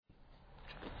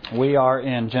We are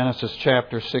in Genesis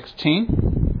chapter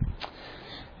 16,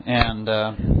 and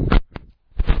as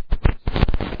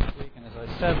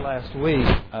I said last week,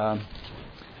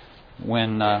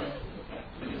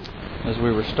 as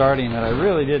we were starting, that I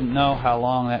really didn't know how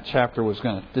long this chapter was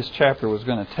going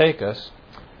to take us.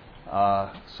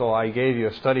 So I gave you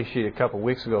a study sheet a couple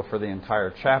weeks ago for the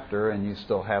entire chapter, and you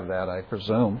still have that, I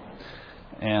presume.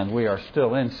 And we are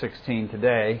still in 16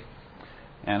 today.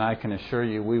 And I can assure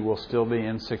you we will still be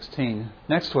in 16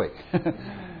 next week.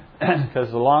 Because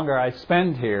the longer I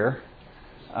spend here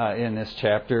in this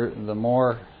chapter, the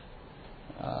more,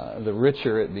 the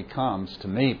richer it becomes, to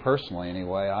me personally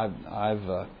anyway.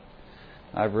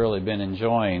 I've really been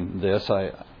enjoying this.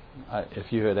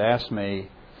 If you had asked me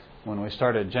when we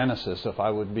started Genesis if I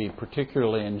would be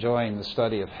particularly enjoying the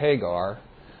study of Hagar,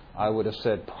 I would have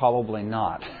said probably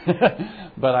not,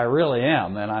 but I really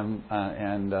am,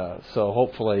 and so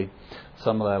hopefully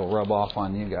some of that will rub off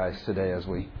on you guys today as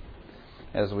we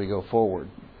go forward.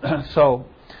 So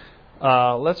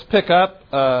let's pick up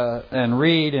and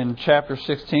read in chapter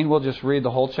 16. We'll just read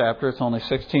the whole chapter. It's only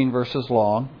 16 verses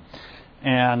long,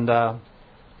 and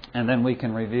then we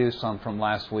can review some from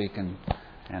last week and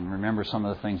remember some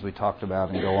of the things we talked about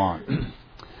and go on.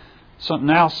 So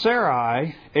now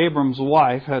Sarai, Abram's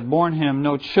wife, had borne him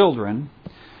no children,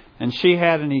 and she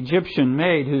had an Egyptian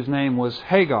maid whose name was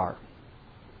Hagar.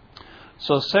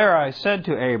 So Sarai said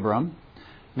to Abram,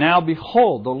 "Now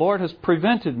behold, the Lord has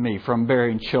prevented me from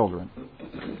bearing children.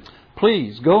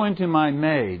 Please go into my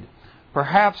maid.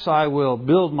 Perhaps I will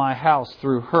build my house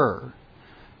through her."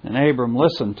 And Abram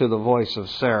listened to the voice of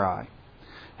Sarai.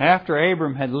 After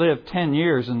Abram had lived 10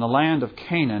 years in the land of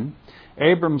Canaan,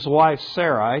 Abram's wife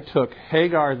Sarai took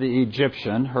Hagar the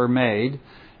Egyptian, her maid,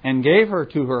 and gave her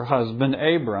to her husband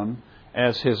Abram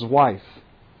as his wife.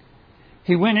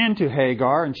 He went into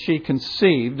Hagar, and she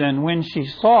conceived, and when she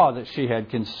saw that she had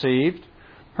conceived,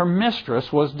 her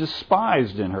mistress was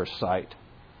despised in her sight.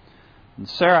 And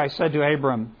Sarai said to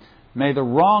Abram, "May the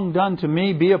wrong done to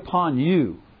me be upon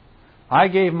you. I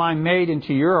gave my maid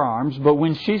into your arms, but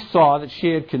when she saw that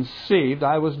she had conceived,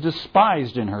 I was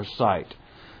despised in her sight.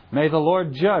 May the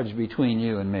Lord judge between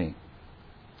you and me."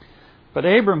 But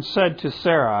Abram said to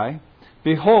Sarai,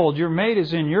 "Behold, your maid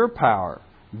is in your power.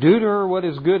 Do to her what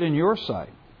is good in your sight."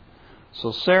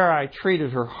 So Sarai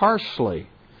treated her harshly,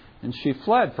 and she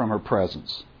fled from her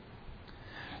presence.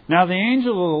 Now the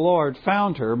angel of the Lord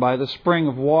found her by the spring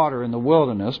of water in the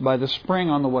wilderness, by the spring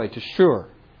on the way to Shur.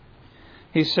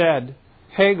 He said,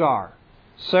 "Hagar,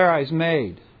 Sarai's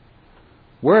maid,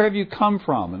 where have you come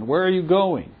from, and where are you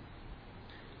going?"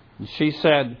 And she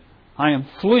said, "I am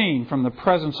fleeing from the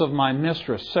presence of my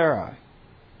mistress Sarai."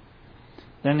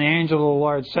 Then the angel of the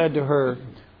Lord said to her,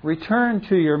 "Return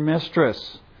to your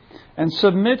mistress and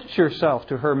submit yourself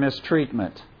to her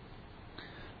mistreatment."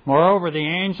 Moreover, the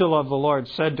angel of the Lord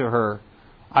said to her,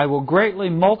 "I will greatly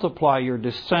multiply your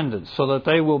descendants so that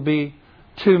they will be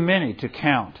too many to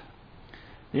count."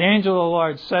 The angel of the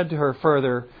Lord said to her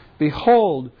further,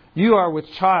 "Behold, you are with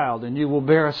child, and you will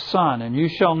bear a son, and you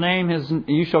shall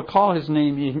call his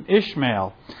name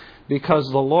Ishmael, because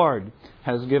the Lord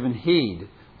has given heed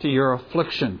to your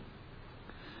affliction.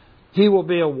 He will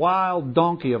be a wild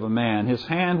donkey of a man. His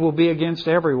hand will be against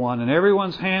everyone, and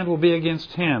everyone's hand will be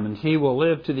against him, and he will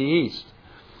live to the east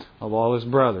of all his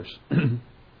brothers."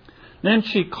 Then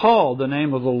she called the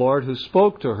name of the Lord who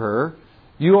spoke to her,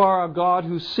 "You are a God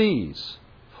who sees."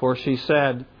 For she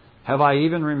said, "Have I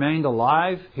even remained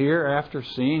alive here after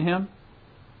seeing him?"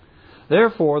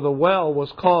 Therefore the well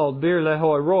was called Bir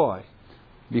Lahai Roi.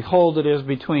 Behold, it is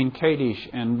between Kadesh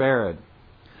and Bered.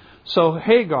 So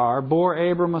Hagar bore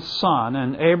Abram a son,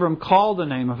 and Abram called the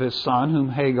name of his son, whom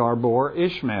Hagar bore,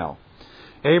 Ishmael.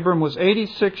 Abram was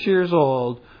 86 years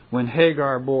old when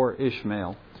Hagar bore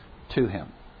Ishmael to him.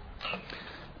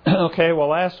 Okay, well,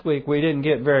 last week we didn't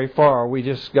get very far. We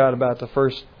just got about the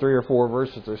first 3 or 4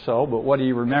 verses or so. But what do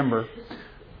you remember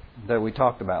that we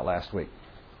talked about last week?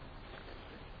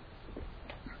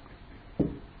 Well,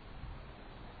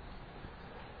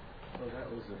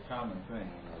 that was a common thing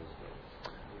in those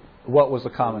days. What was the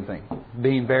common thing?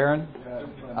 Being barren?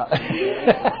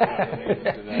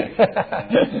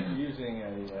 Using a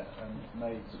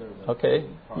maid servant Okay. to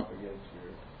propagate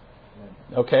your...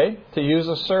 Okay, to use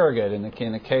a surrogate in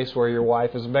the case where your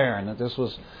wife is barren. That this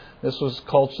was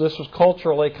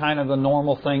culturally kind of the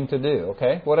normal thing to do.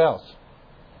 Okay, what else?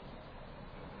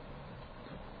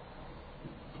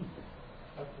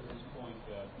 Up to this point,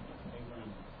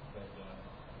 Abram had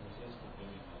resisted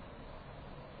doing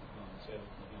it.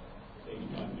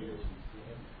 85 years.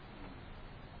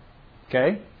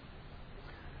 Okay.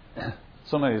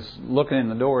 somebody's looking in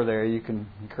the door there, you can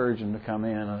encourage him to come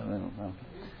in.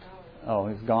 Oh,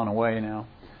 he's gone away now.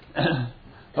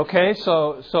 Okay,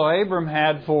 so Abram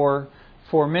had for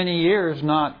many years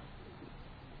not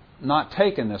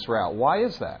taken this route. Why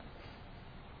is that?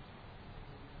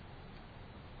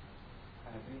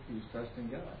 I think he was trusting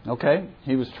God. Okay,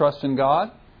 he was trusting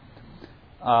God.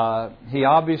 He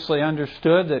obviously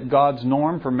understood that God's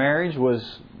norm for marriage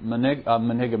was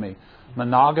monogamy.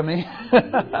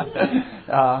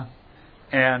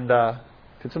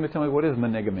 Could somebody tell me what is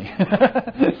monogamy?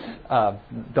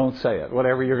 Don't say it.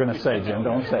 Whatever you're going to say, Jim,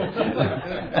 don't say it.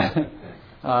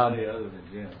 Somebody other than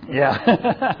Jim. Yeah.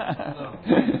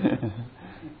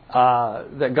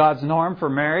 That God's norm for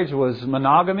marriage was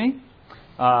monogamy.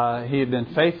 He had been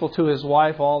faithful to his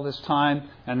wife all this time,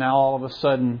 and now all of a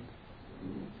sudden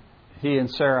he and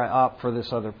Sarah opt for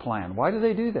this other plan. Why do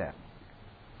they do that?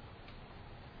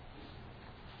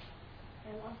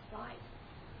 They lost sight.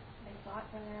 They thought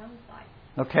for their own sight.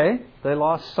 Okay, they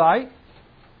lost sight.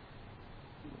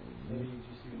 Maybe you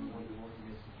just even want to work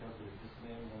against each other. This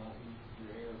man will not be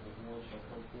your heir, but one shall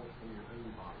come forth from your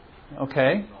womb.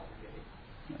 Okay.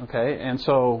 Okay, and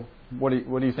so what do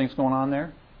you think's going on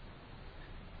there?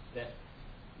 That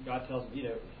God tells him,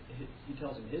 He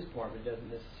tells him his part, but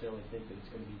doesn't necessarily think that it's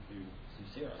going to be through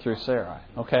Sarah. Through Sarai.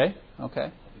 Okay. All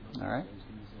right.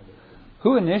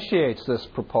 Who initiates this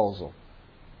proposal?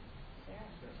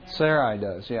 Sarai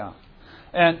does, yeah.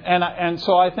 And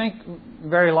so I think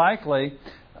very likely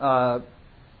that's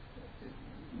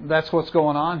what's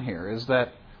going on here, is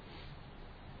that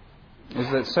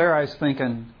Sarai's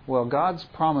thinking, well, God's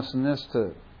promising this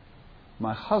to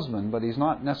my husband, but He's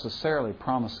not necessarily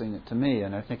promising it to me.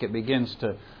 And I think it begins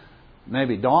to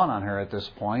maybe dawn on her at this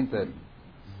point that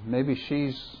maybe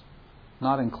she's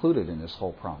not included in this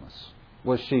whole promise.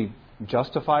 Was she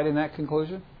justified in that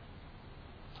conclusion?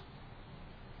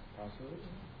 Possibly.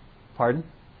 Pardon?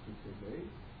 He could be.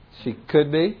 She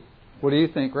could be. What do you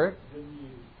think, Rick? Didn't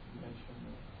you mention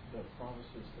that the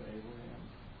promises to Abraham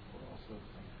were also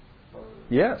to her?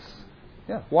 Yes.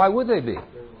 Yeah. Why would they be?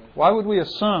 Why would we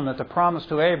assume that the promise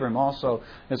to Abram also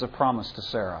is a promise to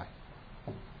Sarai?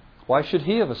 Why should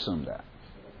he have assumed that?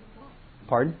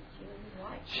 Pardon?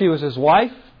 She was his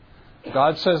wife.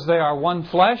 God says they are one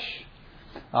flesh.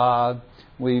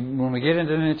 When we get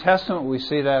into the New Testament, we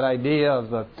see that idea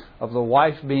of the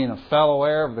wife being a fellow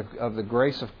heir of the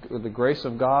grace of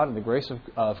God and the grace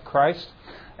of Christ,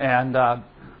 and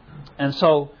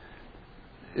so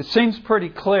it seems pretty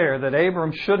clear that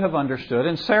Abram should have understood,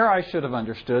 and Sarai should have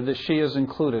understood, that she is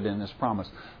included in this promise.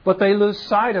 But they lose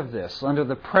sight of this under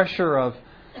the pressure of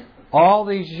all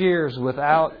these years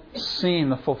without seeing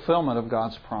the fulfillment of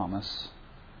God's promise.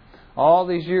 All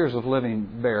these years of living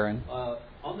barren.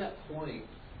 On that point,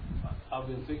 I've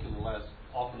been thinking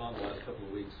off and on the last couple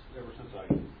of weeks, ever since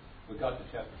we got to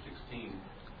chapter 16.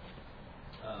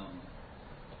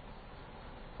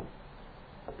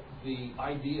 The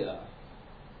idea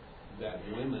that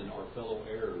women are fellow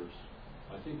heirs,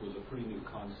 I think, was a pretty new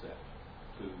concept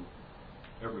to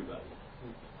everybody.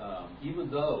 Even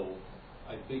though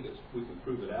I think we can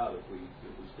prove it out if we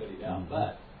study it out,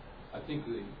 but I think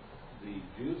the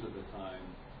Jews at the time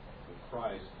of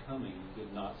Christ coming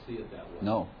did not see it that way.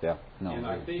 No. And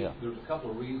I think there's a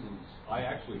couple of reasons. I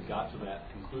actually got to that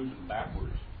conclusion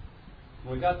backwards.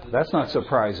 When we got to That's not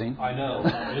surprising. I know.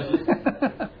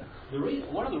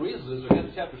 One of the reasons is I got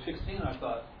to chapter 16 and I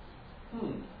thought,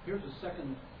 here's the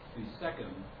second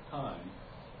time,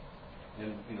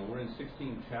 and we're in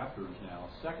 16 chapters now.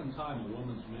 Second time a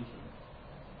woman's mentioned,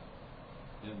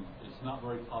 and it's not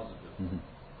very positive. Mm-hmm.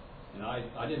 And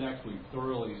I didn't actually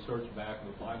thoroughly search back,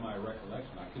 but by my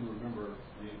recollection, I can remember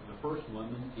the first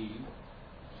woman, Eve.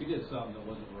 She did something that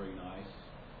wasn't very nice.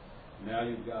 Now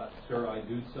you've got Sarai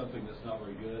do something that's not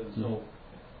very good, and so,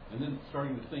 and then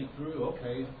starting to think through.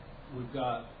 Okay, we've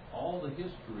got all the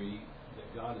history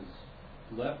that God has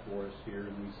left for us here,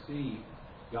 and we see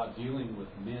God dealing with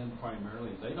men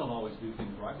primarily. They don't always do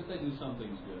things right, but they do some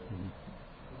things good.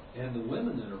 Mm-hmm. And the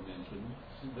women that are mentioned,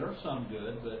 there are some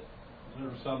good, but there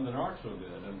are some that aren't so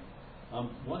good. And I'm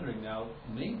wondering now,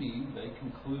 maybe they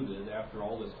concluded after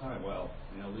all this time, well,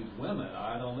 these women,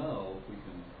 I don't know if we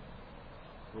can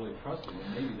really trust them.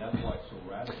 And maybe that's why it's so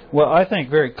radical. Well, I think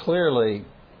very clearly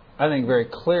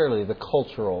the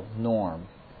cultural norm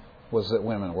was that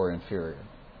women were inferior.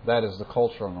 That is the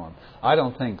cultural norm. I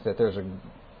don't think that there's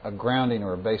a grounding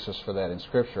or a basis for that in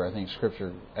Scripture. I think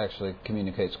Scripture actually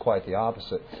communicates quite the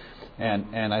opposite.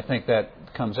 And I think that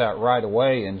comes out right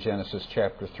away in Genesis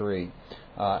chapter 3.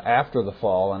 After the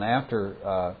fall and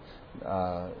after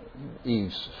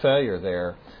Eve's failure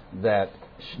there, that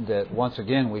once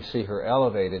again we see her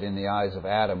elevated in the eyes of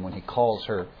Adam when he calls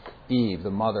her Eve,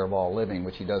 the mother of all living,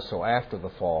 which he does so after the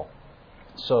fall.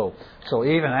 So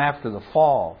even after the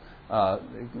fall,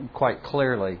 quite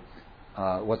clearly,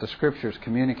 what the Scriptures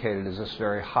communicated is this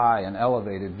very high and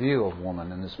elevated view of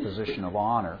woman in this position of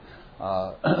honor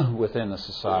within the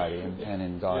society and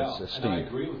in God's esteem. And I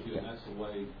agree with you, and that's the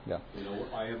way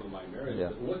I am in my marriage. Yeah.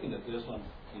 But looking at this,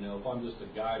 if I'm just a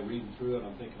guy reading through it,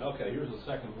 I'm thinking, okay, here's the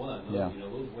second one.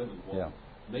 Those women,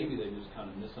 maybe they just kind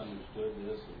of misunderstood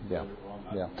this and did it wrong.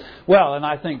 I don't know. Well, and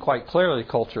I think quite clearly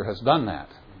culture has done that.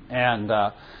 And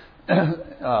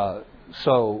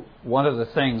so one of the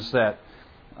things that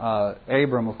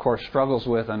Abram, of course, struggles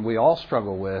with, and we all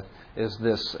struggle with, is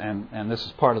this, and this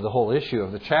is part of the whole issue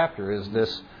of the chapter, is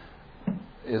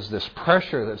this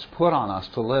pressure that's put on us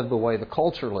to live the way the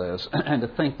culture lives and to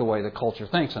think the way the culture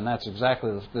thinks. And that's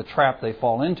exactly the trap they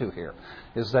fall into here,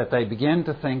 is that they begin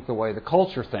to think the way the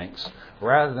culture thinks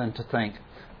rather than to think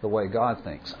the way God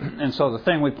thinks. And so the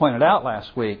thing we pointed out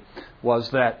last week was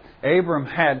that Abram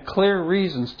had clear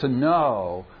reasons to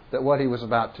know that what he was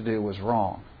about to do was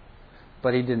wrong.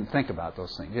 But he didn't think about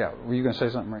those things. Yeah, were you going to say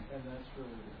something, Rick? And that's really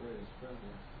the greatest problem.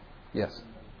 Yes.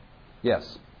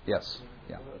 Yes. Yes.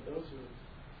 Yeah. Those are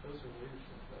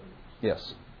leadership failures.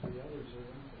 Yes. The others are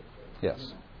input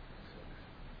failures.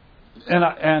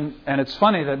 Yes. And it's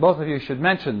funny that both of you should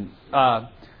mention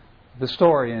the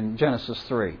story in Genesis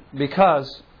 3.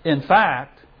 Because, in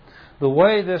fact, the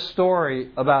way this story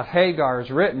about Hagar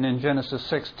is written in Genesis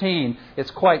 16,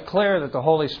 it's quite clear that the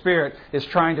Holy Spirit is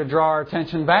trying to draw our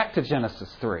attention back to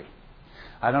Genesis 3.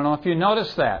 I don't know if you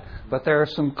noticed that, but there are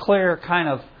some clear kind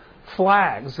of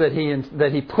flags that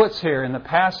he puts here in the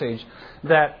passage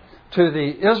that to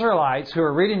the Israelites who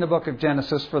are reading the book of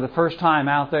Genesis for the first time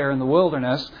out there in the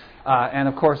wilderness, and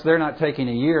of course they're not taking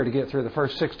a year to get through the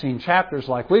first 16 chapters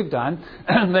like we've done.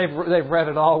 They've read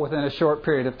it all within a short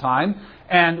period of time.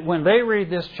 And when they read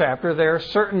this chapter, there are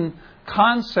certain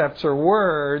concepts or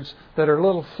words that are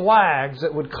little flags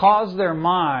that would cause their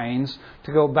minds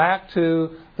to go back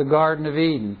to the Garden of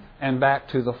Eden and back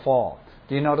to the fall.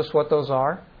 Do you notice what those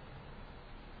are?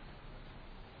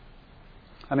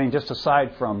 I mean, just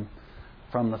aside from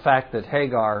the fact that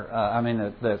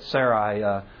that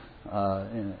Sarai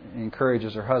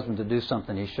encourages her husband to do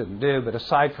something he shouldn't do, but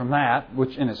aside from that,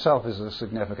 which in itself is a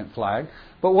significant flag,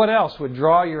 but what else would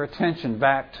draw your attention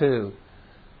back to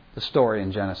the story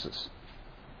in Genesis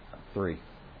 3?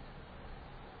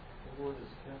 The Lord has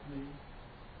kept me.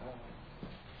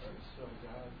 So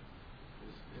God,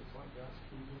 it's like God's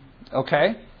keeping.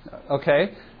 Okay.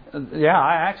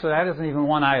 Yeah, that isn't even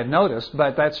one I had noticed,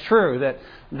 but that's true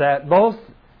that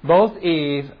both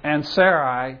Eve and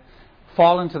Sarai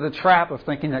fall into the trap of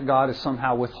thinking that God is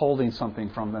somehow withholding something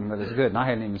from them that is good. And I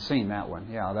hadn't even seen that one.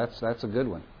 Yeah, that's a good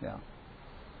one. Yeah.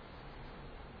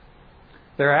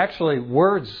 There are actually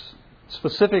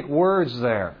specific words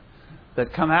there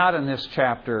that come out in this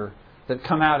chapter that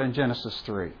come out in Genesis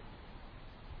 3.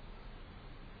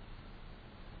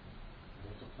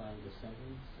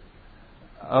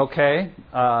 Okay.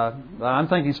 I'm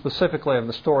thinking specifically of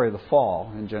the story of the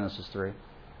fall in Genesis 3.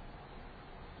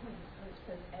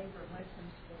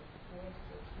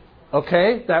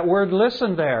 Okay, that word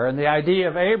listen there, and the idea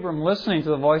of Abram listening to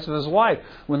the voice of his wife.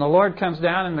 When the Lord comes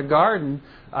down in the garden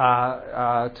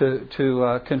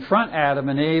to confront Adam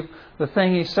and Eve, the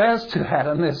thing he says to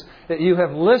Adam is that you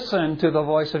have listened to the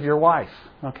voice of your wife.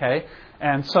 Okay,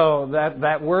 and so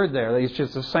that word there, it's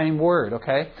just the same word.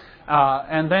 Okay,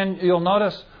 and then you'll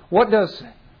notice what does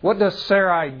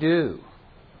Sarai do?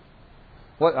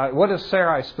 What does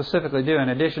Sarai specifically do in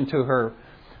addition to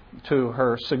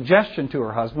her suggestion to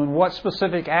her husband? What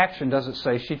specific action does it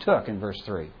say she took in verse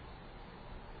 3?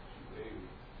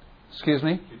 Excuse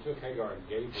me? She took Hagar and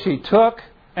gave her. She took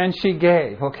and she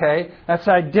gave. Okay? That's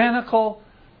identical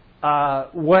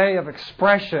way of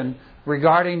expression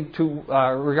regarding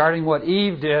what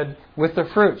Eve did with the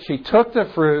fruit. She took the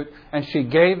fruit and she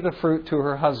gave the fruit to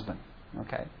her husband.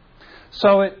 Okay?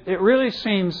 So it really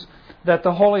seems that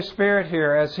the Holy Spirit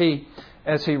here, as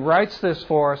He writes this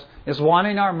for us, is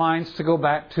wanting our minds to go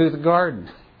back to the garden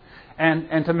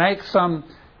and to make some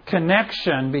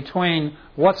connection between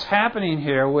what's happening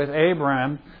here with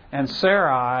Abraham and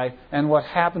Sarai and what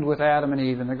happened with Adam and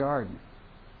Eve in the garden.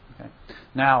 Okay.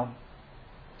 Now,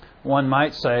 one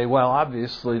might say, well,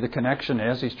 obviously the connection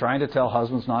is he's trying to tell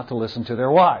husbands not to listen to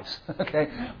their wives. Okay,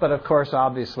 but of course,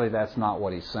 obviously, that's not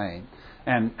what he's saying.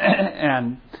 And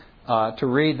to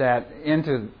read that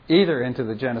either into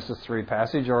the Genesis 3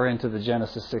 passage or into the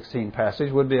Genesis 16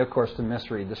 passage would be, of course, to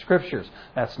misread the Scriptures.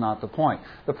 That's not the point.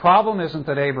 The problem isn't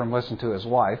that Abram listened to his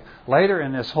wife. Later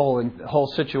in this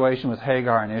whole situation with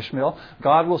Hagar and Ishmael,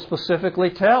 God will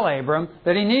specifically tell Abram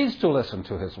that he needs to listen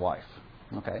to his wife.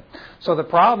 Okay? So the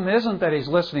problem isn't that he's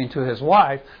listening to his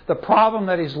wife. The problem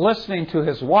that he's listening to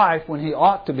his wife when he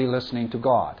ought to be listening to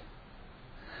God.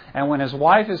 And when his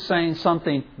wife is saying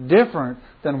something different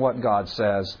than what God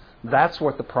says, that's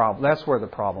where the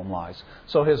problem lies.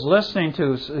 So his listening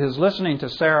to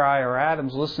Sarai or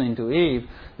Adam's listening to Eve,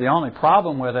 the only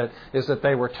problem with it is that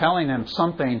they were telling him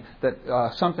something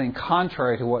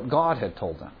contrary to what God had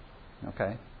told them.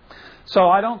 Okay? So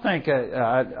I don't think,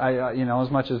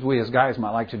 as much as we as guys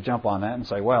might like to jump on that and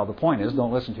say, well, the point is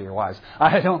don't listen to your wives.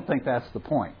 I don't think that's the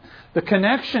point. The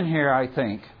connection here, I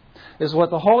think, is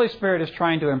what the Holy Spirit is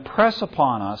trying to impress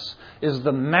upon us is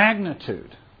the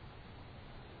magnitude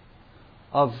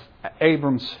of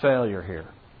Abram's failure here.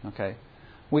 Okay?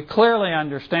 We clearly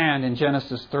understand in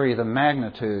Genesis 3 the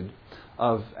magnitude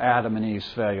of Adam and Eve's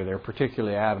failure there,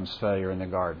 particularly Adam's failure in the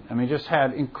garden. I mean, it just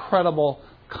had incredible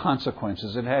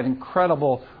consequences. It had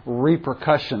incredible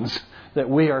repercussions that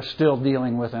we are still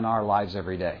dealing with in our lives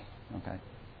every day. Okay?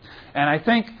 And I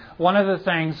think one of the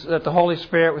things that the Holy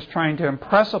Spirit was trying to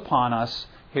impress upon us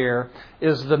here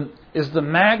is the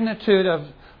magnitude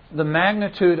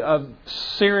of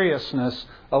seriousness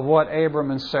of what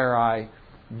Abram and Sarai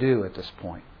do at this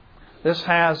point. This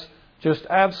has just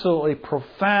absolutely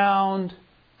profound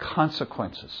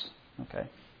consequences. Okay?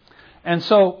 And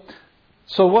so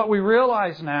what we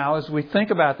realize now as we think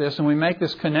about this and we make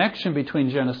this connection between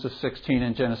Genesis 16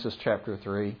 and Genesis chapter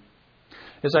 3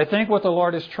 is I think what the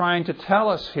Lord is trying to tell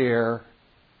us here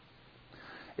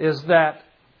is that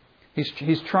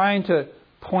He's trying to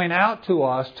point out to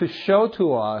us, to show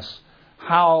to us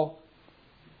how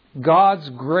God's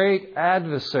great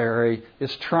adversary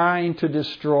is trying to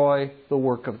destroy the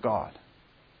work of God.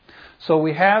 So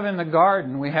we have in the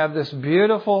garden, we have this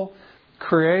beautiful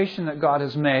creation that God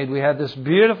has made. We have this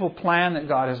beautiful plan that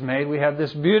God has made. We have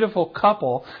this beautiful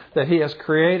couple that He has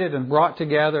created and brought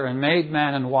together and made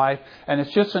man and wife. And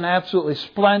it's just an absolutely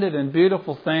splendid and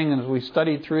beautiful thing. And as we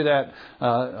studied through that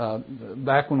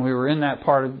back when we were in that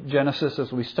part of Genesis,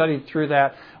 as we studied through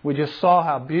that, we just saw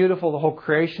how beautiful the whole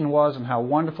creation was and how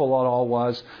wonderful it all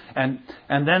was. And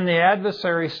then the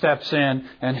adversary steps in,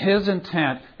 and his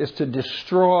intent is to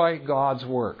destroy God's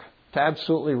work, to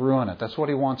absolutely ruin it. That's what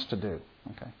he wants to do.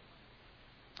 Okay.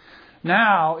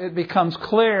 Now it becomes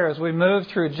clear as we move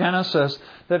through Genesis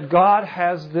that God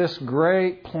has this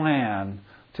great plan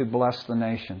to bless the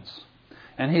nations.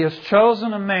 And He has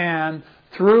chosen a man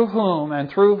through whom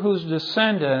and through whose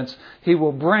descendants He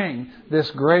will bring this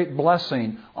great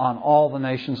blessing on all the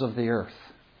nations of the earth.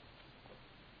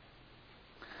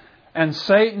 And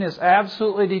Satan is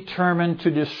absolutely determined to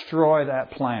destroy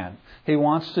that plan. He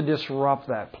wants to disrupt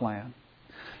that plan.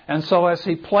 And so as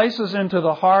he places into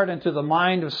the heart and to the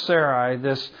mind of Sarai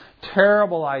this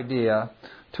terrible idea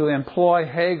to employ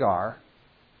Hagar,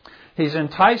 he's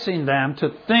enticing them to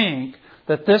think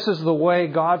that this is the way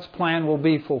God's plan will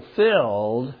be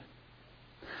fulfilled.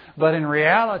 But in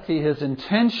reality, his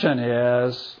intention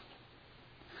is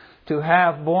to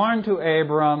have born to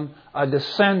Abram a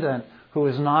descendant who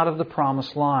is not of the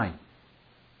promised line,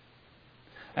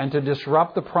 and to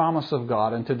disrupt the promise of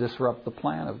God and to disrupt the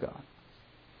plan of God.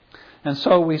 And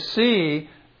so we see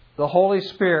the Holy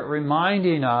Spirit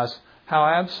reminding us how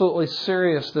absolutely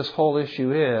serious this whole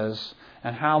issue is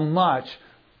and how much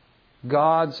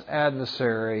God's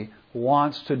adversary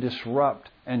wants to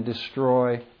disrupt and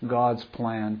destroy God's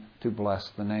plan to bless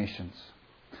the nations.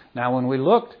 Now, when we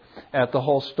looked at the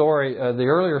whole story, the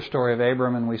earlier story of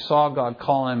Abram, and we saw God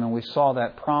call him, and we saw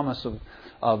that promise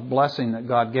of blessing that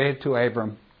God gave to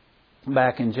Abram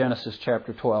back in Genesis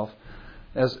chapter 12,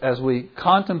 as we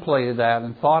contemplated that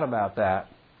and thought about that,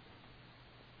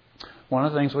 one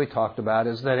of the things we talked about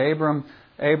is that Abram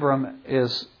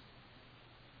is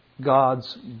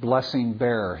God's blessing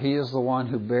bearer. He is the one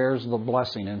who bears the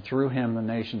blessing, and through him the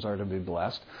nations are to be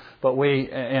blessed. But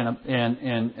we,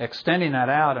 in extending that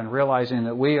out and realizing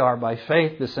that we are by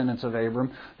faith descendants of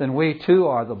Abram, then we too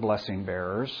are the blessing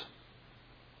bearers.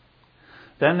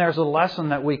 Then there's a lesson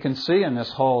that we can see in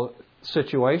this whole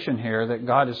situation here, that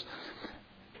God is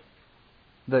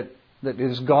that it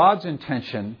is God's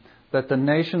intention that the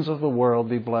nations of the world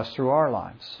be blessed through our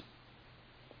lives.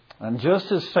 And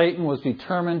just as Satan was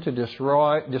determined to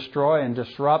destroy and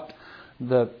disrupt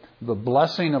the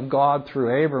blessing of God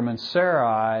through Abram and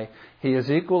Sarai, he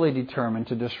is equally determined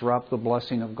to disrupt the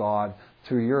blessing of God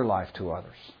through your life to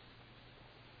others.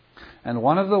 And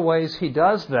one of the ways He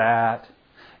does that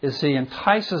is He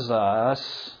entices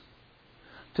us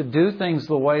to do things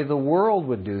the way the world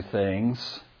would do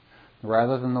things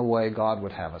rather than the way God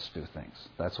would have us do things.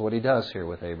 That's what He does here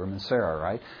with Abram and Sarah,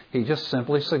 right? He just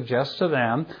simply suggests to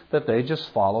them that they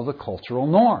just follow the cultural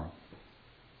norm.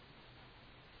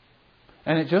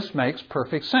 And it just makes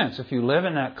perfect sense. If you live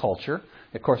in that culture,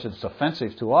 of course it's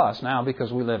offensive to us now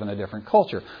because we live in a different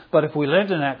culture. But if we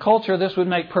lived in that culture, this would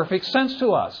make perfect sense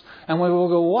to us. And we will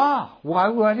go, wow,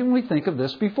 why didn't we think of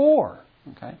this before?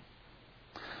 Okay.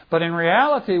 But in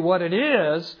reality, what it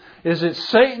is it's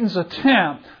Satan's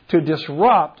attempt to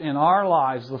disrupt in our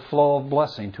lives the flow of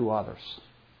blessing to others.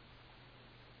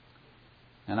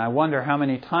 And I wonder how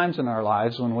many times in our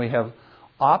lives when we have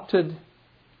opted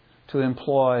to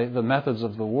employ the methods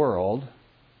of the world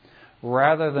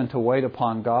rather than to wait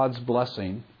upon God's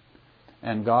blessing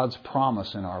and God's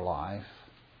promise in our life,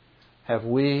 have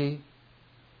we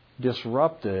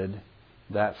disrupted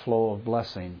that flow of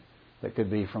blessing that could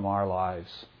be from our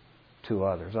lives to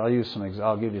others.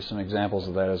 I'll give you some examples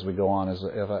of that as we go on,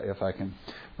 if I can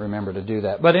remember to do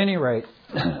that. But at any rate,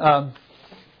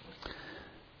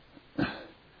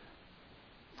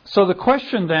 so the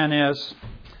question then is,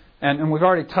 and we've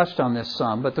already touched on this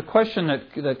some, but the question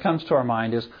that comes to our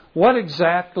mind is, what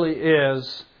exactly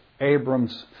is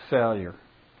Abram's failure?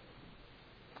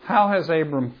 How has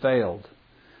Abram failed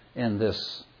in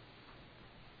this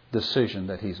decision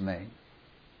that he's made?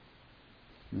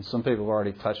 And some people have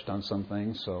already touched on some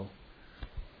things, so.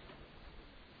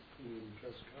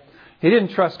 He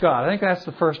didn't trust God. I think that's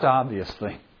the first obvious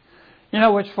thing.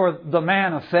 Which for the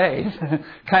man of faith,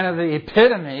 kind of the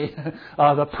epitome,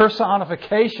 the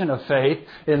personification of faith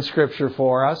in Scripture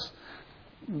for us,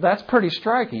 that's pretty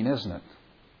striking, isn't it?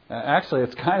 Actually,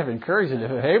 it's kind of encouraging.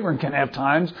 If Abram can have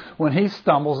times when he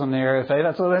stumbles in the area of faith,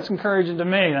 that's encouraging to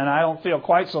me, and I don't feel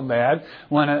quite so bad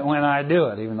when I do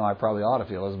it, even though I probably ought to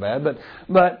feel as bad.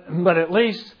 But at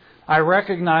least I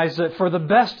recognize that for the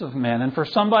best of men, and for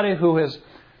somebody who's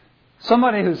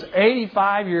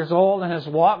 85 years old and has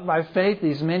walked by faith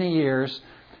these many years,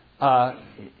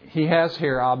 he has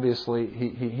here, obviously,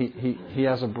 he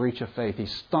has a breach of faith. He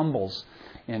stumbles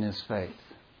in his faith.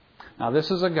 Now,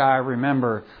 this is a guy,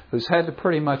 remember, who's had to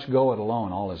pretty much go it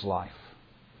alone all his life.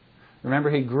 Remember,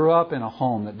 he grew up in a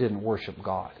home that didn't worship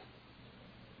God.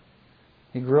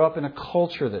 He grew up in a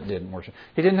culture that didn't worship.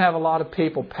 He didn't have a lot of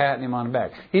people patting him on the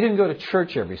back. He didn't go to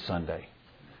church every Sunday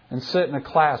and sit in a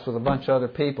class with a bunch of other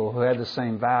people who had the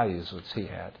same values as he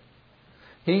had.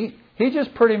 He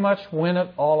just pretty much went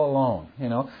it all alone.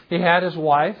 He had his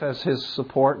wife as his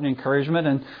support and encouragement,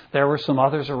 and there were some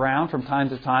others around from time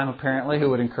to time, apparently, who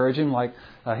would encourage him, like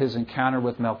his encounter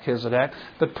with Melchizedek.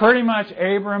 But pretty much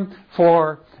Abram,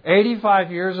 for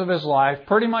 85 years of his life,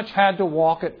 pretty much had to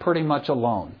walk it pretty much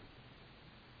alone.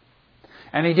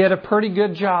 And he did a pretty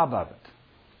good job of it.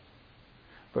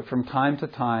 But from time to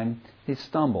time, he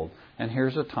stumbled. And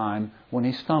here's a time when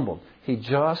he stumbled. He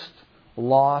just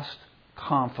lost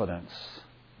confidence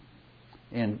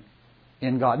in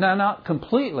God. Now, not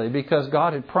completely, because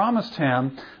God had promised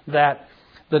him that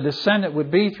the descendant would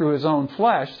be through his own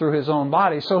flesh, through his own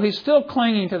body. So he's still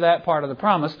clinging to that part of the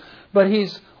promise, but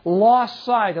he's lost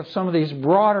sight of some of these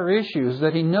broader issues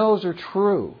that he knows are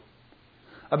true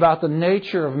about the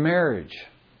nature of marriage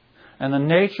and the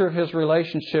nature of his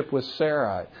relationship with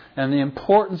Sarai and the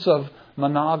importance of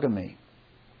monogamy.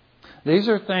 These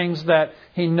are things that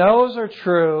he knows are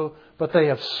true, but they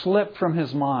have slipped from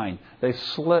his mind. They've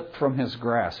slipped from his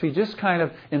grasp. He just kind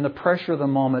of, in the pressure of the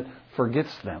moment,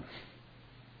 forgets them.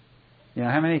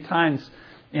 How many times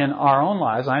in our own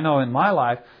lives, I know in my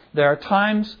life, there are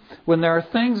times when there are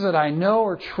things that I know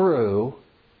are true,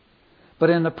 but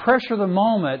in the pressure of the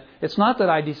moment, it's not that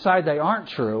I decide they aren't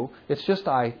true, it's just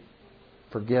I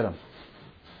forget them.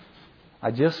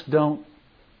 I just don't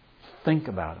think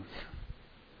about them.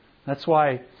 That's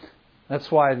why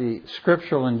the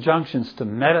scriptural injunctions to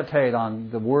meditate on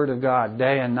the Word of God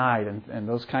day and night and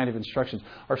those kind of instructions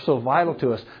are so vital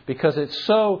to us, because it's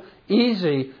so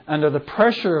easy under the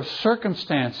pressure of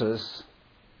circumstances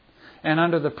and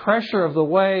under the pressure of the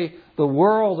way the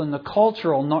world and the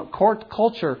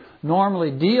culture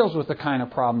normally deals with the kind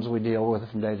of problems we deal with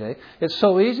from day to day. It's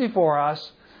so easy for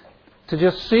us to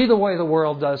just see the way the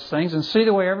world does things and see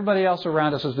the way everybody else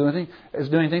around us is doing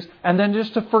things, and then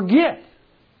just to forget.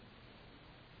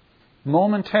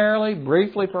 Momentarily,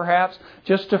 briefly perhaps,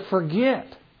 just to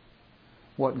forget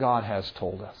what God has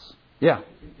told us. Yeah?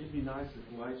 It'd be nice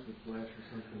if lights would flash or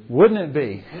something. Wouldn't it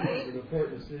be? It's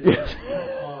important to see. Yes.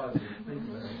 Pause and think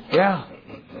about it. Yeah.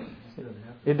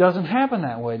 It doesn't happen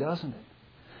that way, doesn't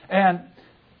it?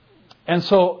 And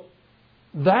so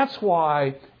that's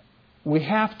why we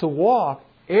have to walk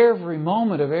every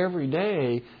moment of every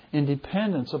day in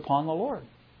dependence upon the Lord.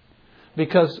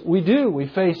 Because we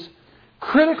face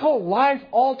critical,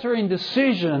 life-altering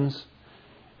decisions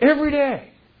every day.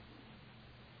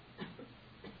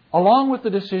 Along with the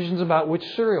decisions about which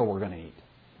cereal we're going to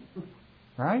eat.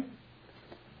 Right?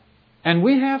 And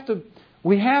we have to,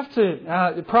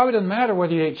 it probably doesn't matter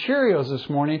whether you ate Cheerios this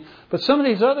morning, but some of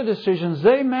these other decisions,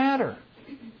 they matter.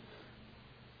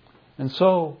 And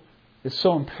so, it's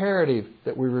so imperative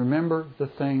that we remember the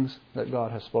things that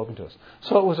God has spoken to us.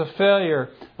 So it was a failure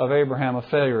of Abraham, a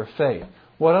failure of faith.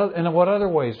 In what other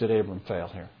ways did Abram fail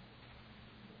here?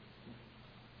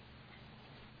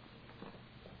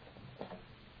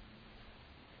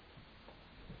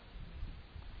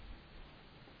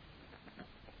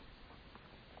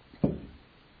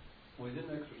 Well, he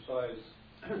didn't exercise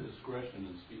discretion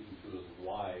in speaking to his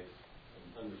wife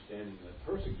and understanding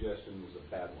that her suggestion was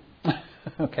a bad one.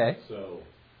 Okay. So,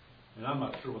 and I'm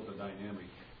not sure what the dynamic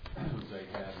they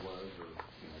had was, or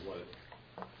what it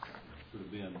should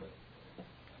have been, but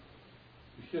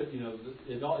you should,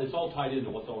 it's all tied into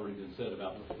what's already been said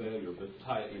about the failure, but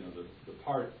the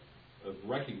part of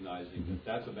recognizing that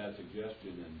that's a bad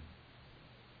suggestion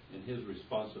and his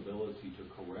responsibility to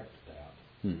correct that.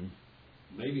 Mm-hmm.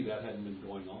 Maybe that hadn't been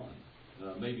going on.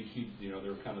 Maybe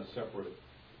they're kind of separate.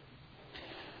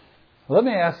 Let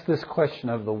me ask this question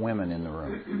of the women in the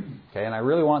room. Okay, and I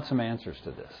really want some answers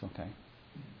to this. Okay.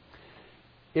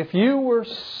 If you were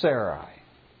Sarai,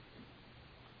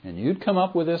 and you'd come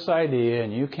up with this idea,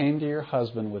 and you came to your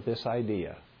husband with this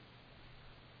idea,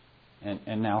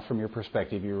 and now from your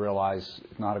perspective you realize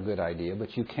it's not a good idea,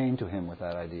 but you came to him with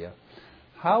that idea,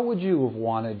 how would you have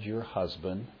wanted your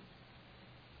husband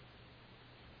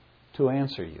to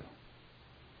answer you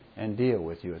and deal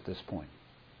with you at this point?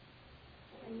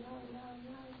 No,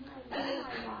 my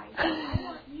wife. I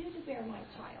want you to bear my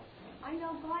child. I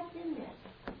know God's in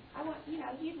this. I want,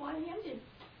 you'd want him to,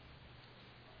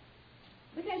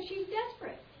 because she's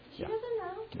desperate. She doesn't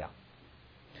know. Yeah.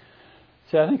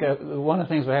 See, I think one of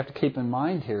the things we have to keep in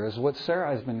mind here is what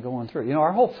Sarai's been going through.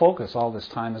 Our whole focus all this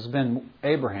time has been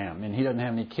Abraham, and he doesn't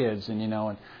have any kids, and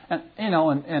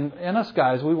us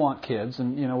guys, we want kids,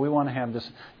 and we want to have this,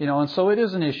 and so it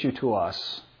is an issue to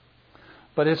us,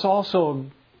 but it's also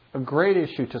a great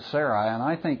issue to Sarai, and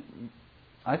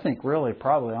I think really,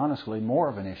 probably, honestly, more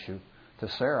of an issue to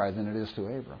Sarai than it is to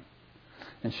Abram.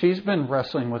 And she's been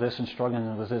wrestling with this and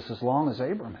struggling with this as long as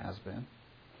Abram has been.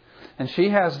 And she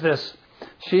has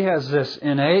this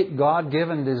innate,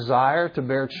 God-given desire to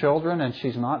bear children, and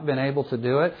she's not been able to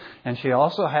do it. And she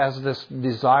also has this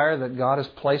desire that God has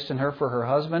placed in her for her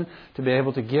husband, to be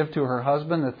able to give to her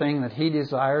husband the thing that he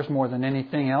desires more than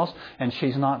anything else, and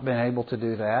she's not been able to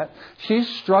do that. She's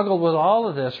struggled with all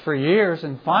of this for years,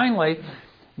 and finally,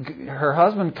 her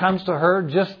husband comes to her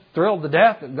just thrilled to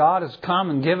death that God has come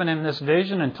and given him this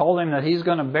vision and told him that he's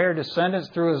going to bear descendants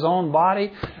through his own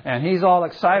body, and he's all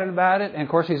excited about it. And of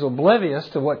course he's oblivious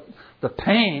to what the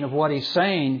pain of what he's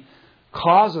saying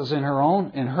causes in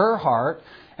her heart.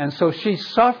 And so she's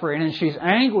suffering and she's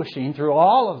anguishing through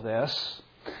all of this,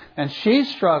 and she's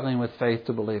struggling with faith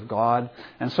to believe God.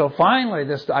 And so finally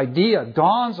this idea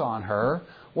dawns on her.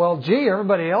 Well, gee,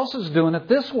 everybody else is doing it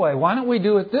this way. Why don't we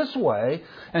do it this way?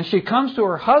 And she comes to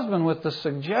her husband with the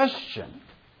suggestion.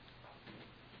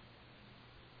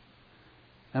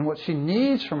 And what she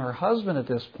needs from her husband at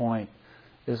this point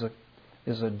is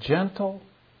a gentle,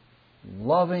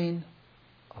 loving,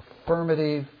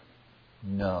 affirmative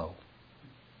no.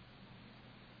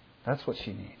 That's what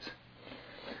she needs.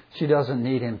 She doesn't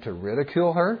need him to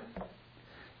ridicule her.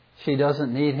 She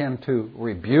doesn't need him to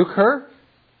rebuke her.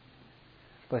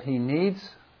 But he needs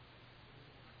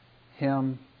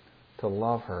him to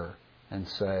love her and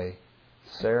say,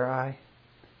 Sarai,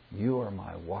 you are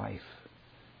my wife.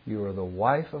 You are the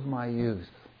wife of my youth.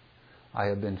 I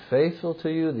have been faithful to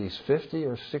you these 50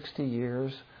 or 60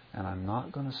 years, and I'm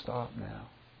not going to stop now.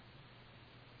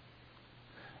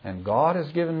 And God has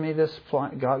given me this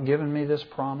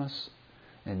promise,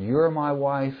 and you're my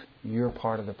wife. You're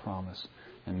part of the promise.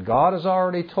 And God has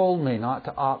already told me not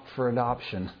to opt for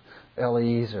adoption.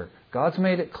 Eliezer. God's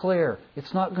made it clear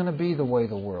it's not going to be the way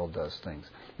the world does things.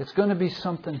 It's going to be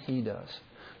something He does.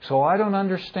 So I don't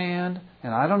understand,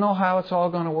 and I don't know how it's all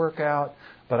going to work out,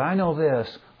 but I know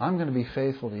this: I'm going to be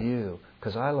faithful to you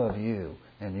because I love you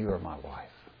and you are my wife.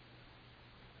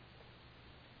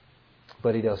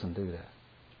 But he doesn't do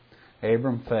that.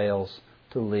 Abram fails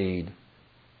to lead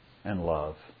and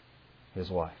love his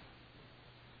wife.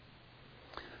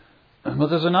 But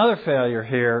there's another failure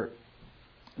here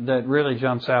that really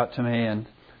jumps out to me, and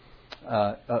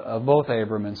of both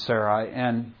Abram and Sarai,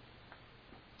 and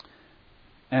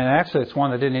actually it's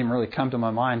one that didn't even really come to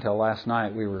my mind until last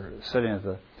night. We were sitting at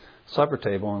the supper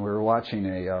table and we were watching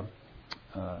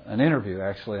an interview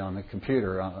actually on the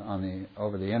computer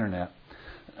over the internet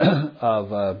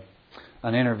of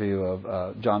an interview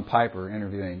of John Piper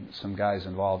interviewing some guys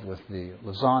involved with the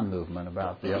Lausanne movement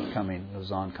about the upcoming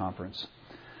Lausanne conference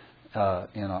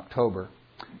in October.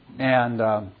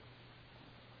 And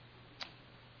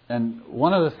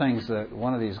one of the things that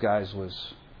one of these guys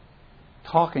was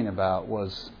talking about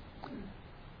was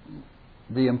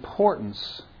the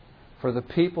importance for the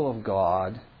people of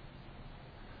God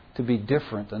to be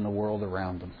different than the world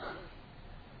around them.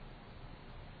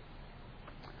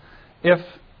 If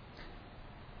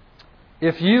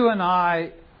you and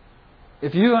I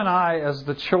as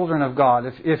the children of God,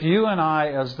 if you and I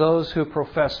as those who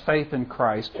profess faith in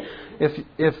Christ, if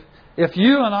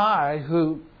you and I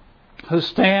who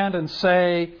stand and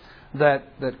say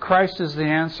that Christ is the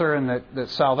answer and that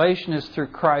salvation is through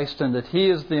Christ and that He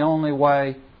is the only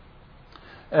way,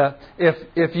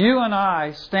 if you and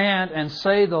I stand and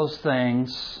say those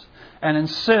things and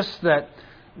insist that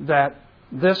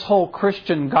this whole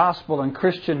Christian gospel and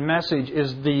Christian message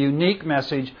is the unique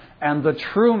message and the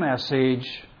true message,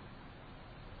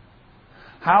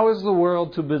 how is the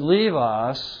world to believe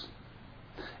us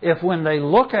if when they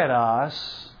look at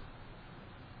us,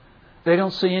 they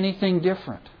don't see anything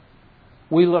different?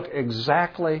 We look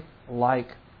exactly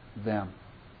like them.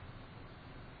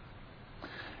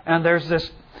 And there's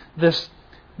this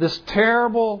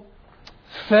terrible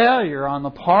failure on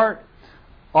the part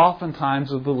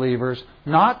oftentimes of believers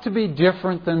not to be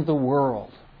different than the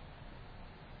world.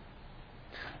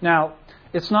 Now,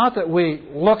 it's not that we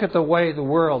look at the way the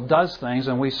world does things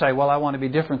and we say, well, I want to be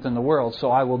different than the world, so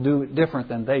I will do it different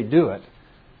than they do it.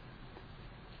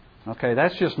 Okay,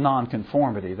 that's just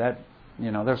nonconformity.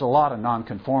 There's a lot of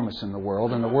nonconformists in the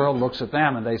world, and the world looks at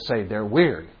them and they say they're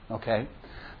weird. Okay?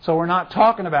 So we're not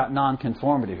talking about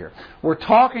nonconformity here. We're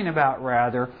talking about,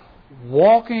 rather,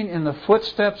 walking in the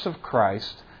footsteps of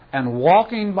Christ and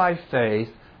walking by faith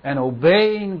and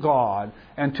obeying God.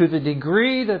 And to the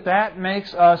degree that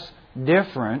makes us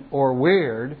different or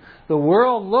weird, the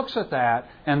world looks at that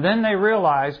and then they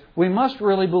realize we must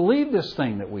really believe this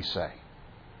thing that we say.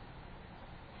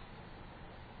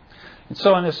 And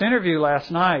so in this interview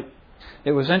last night,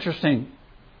 it was interesting.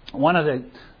 One of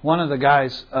the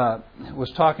guys was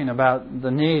talking about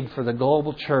the need for the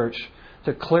global church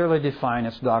to clearly define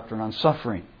its doctrine on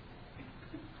suffering.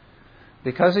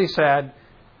 Because he said,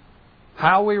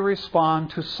 how we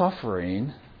respond to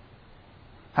suffering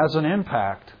has an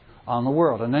impact on the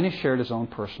world. And then he shared his own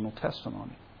personal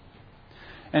testimony.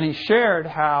 And he shared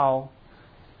how,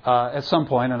 at some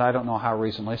point, and I don't know how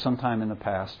recently, sometime in the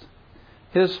past,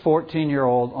 his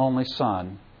 14-year-old only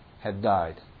son had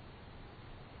died.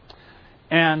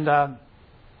 And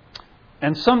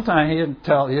sometime he didn't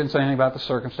say anything about the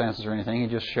circumstances or anything. He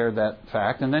just shared that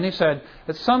fact. And then he said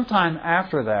that sometime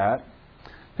after that,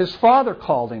 his father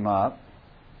called him up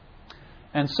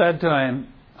and said to him,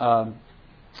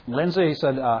 Lindsay, he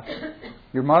said,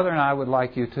 your mother and I would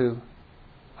like you to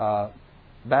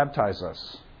baptize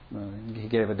us. He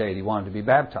gave a date. He wanted to be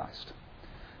baptized.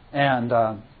 And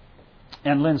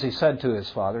Lindsay said to his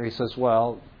father, he says,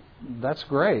 well, that's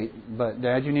great, but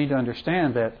Dad, you need to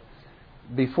understand that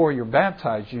before you're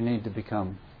baptized, you need to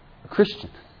become a Christian.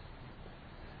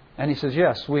 And he says,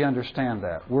 yes, we understand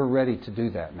that. We're ready to do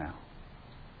that now.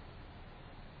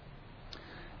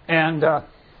 And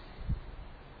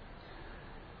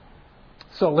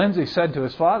so Lindsay said to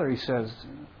his father, he says,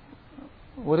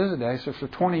 what is it, Dad? He says, for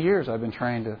 20 years I've been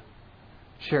trying to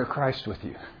share Christ with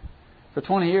you. For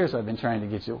 20 years I've been trying to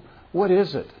get you. What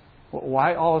is it?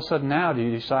 Why all of a sudden now do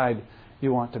you decide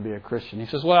you want to be a Christian? He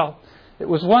says, well, it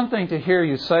was one thing to hear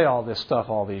you say all this stuff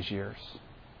all these years.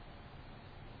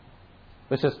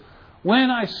 But he says,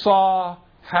 when I saw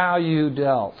how you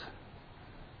dealt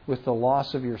with the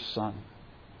loss of your son,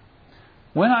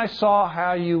 when I saw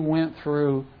how you went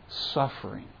through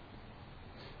suffering,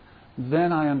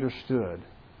 then I understood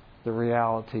the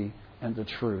reality and the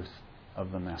truth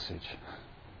of the message.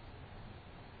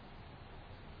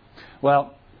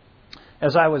 Well,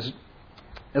 as I was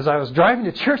driving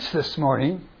to church this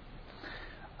morning,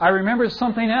 I remembered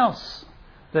something else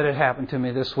that had happened to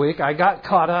me this week. I got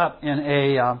caught up in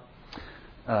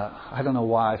I don't know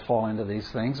why I fall into these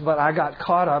things, but I got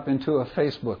caught up into a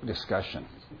Facebook discussion.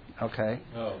 Okay?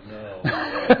 Oh, no.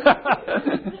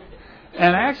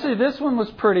 And actually, this one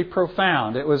was pretty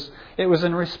profound. It was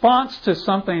in response to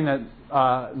something that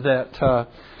that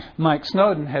Mike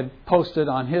Snowden had posted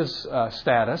on his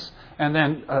status, and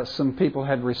then some people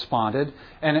had responded,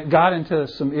 and it got into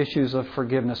some issues of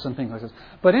forgiveness and things like this.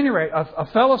 But at any rate, a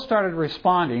fellow started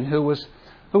responding who was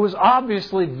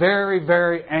obviously very,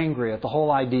 very angry at the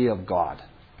whole idea of God.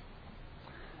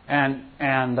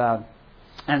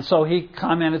 And so he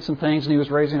commented some things, and he was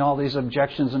raising all these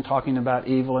objections and talking about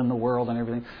evil in the world and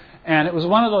everything. And it was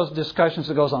one of those discussions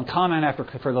that goes on comment after,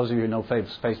 for those of you who know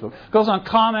Facebook, goes on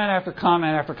comment after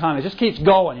comment after comment. It just keeps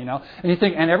going, you know. And you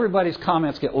think, and everybody's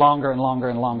comments get longer and longer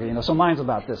and longer, you know. So mine's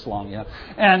about this long, you know.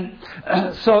 And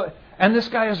this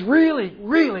guy is really,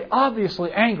 really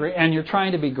obviously angry, and you're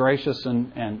trying to be gracious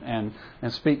and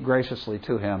speak graciously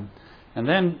to him.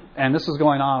 And this is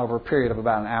going on over a period of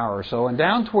about an hour or so. And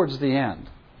down towards the end,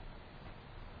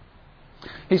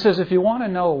 he says, if you want to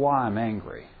know why I'm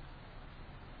angry,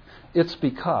 it's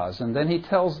because, and then he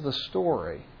tells the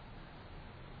story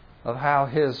of how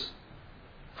his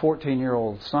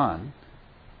 14-year-old son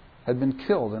had been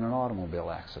killed in an automobile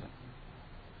accident.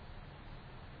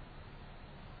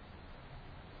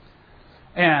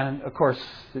 And, of course,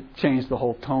 it changed the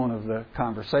whole tone of the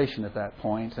conversation at that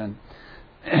point. And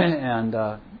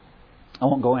I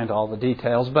won't go into all the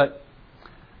details, but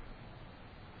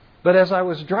as I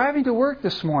was driving to work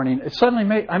this morning, it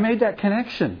suddenly I made that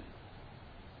connection.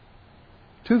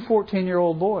 2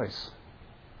 14-year-old boys.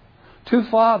 2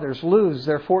 fathers lose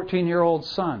their 14-year-old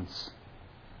sons.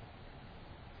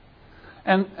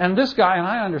 And this guy, and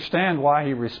I understand why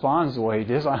he responds the way he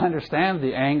does. I understand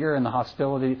the anger and the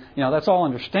hostility. You know, that's all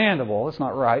understandable. It's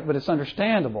not right, but it's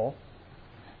understandable.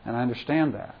 And I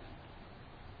understand that.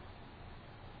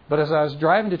 But as I was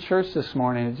driving to church this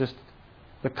morning,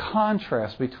 the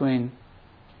contrast between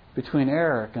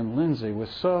Eric and Lindsay was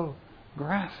so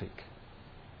graphic.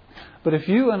 But if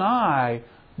you and I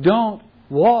don't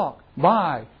walk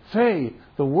by faith,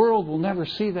 the world will never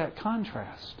see that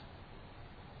contrast.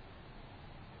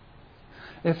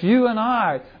 If you and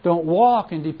I don't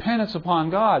walk in dependence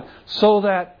upon God so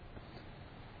that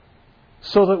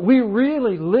we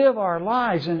really live our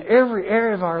lives in every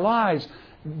area of our lives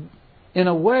in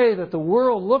a way that the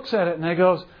world looks at it and they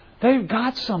goes, they've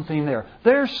got something there.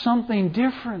 There's something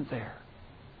different there.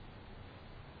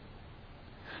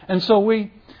 And so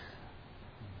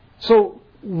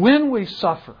when we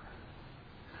suffer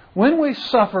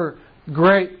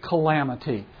great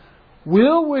calamity,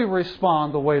 will we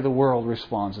respond the way the world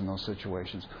responds in those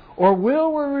situations? Or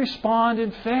will we respond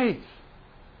in faith?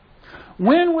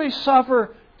 When we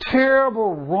suffer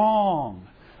terrible wrong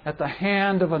at the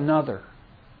hand of another,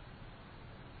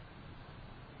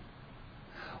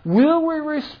 will we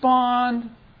respond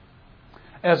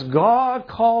as God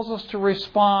calls us to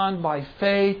respond by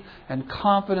faith and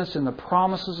confidence in the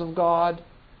promises of God?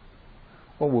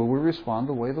 Or will we respond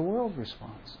the way the world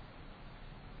responds?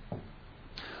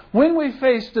 When we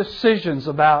face decisions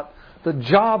about the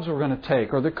jobs we're going to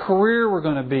take, or the career we're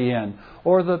going to be in,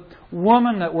 or the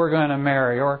woman that we're going to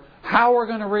marry, or how we're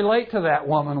going to relate to that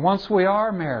woman once we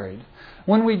are married,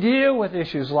 when we deal with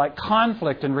issues like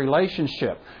conflict in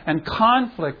relationship and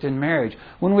conflict in marriage,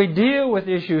 when we deal with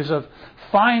issues of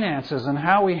finances and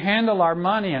how we handle our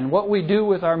money and what we do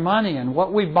with our money and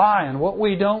what we buy and what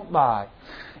we don't buy,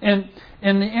 in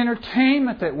the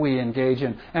entertainment that we engage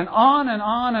in, and on and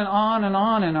on and on and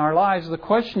on in our lives, the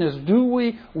question is,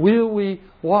 will we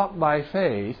walk by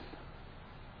faith?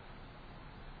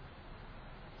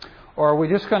 Or are we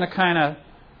just going to kind of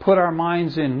put our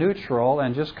minds in neutral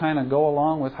and just kind of go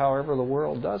along with however the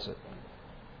world does it?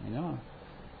 You know,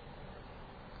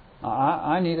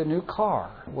 I need a new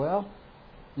car. Well,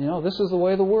 you know, this is the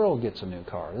way the world gets a new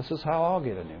car. This is how I'll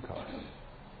get a new car.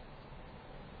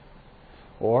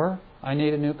 Or, I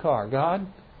need a new car. God,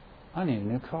 I need a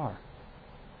new car.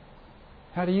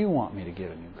 How do you want me to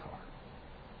get a new car?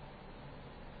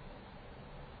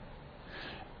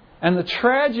 And the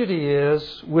tragedy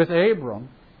is, with Abram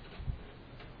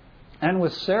and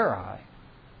with Sarai,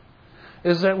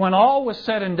 is that when all was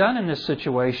said and done in this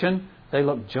situation, they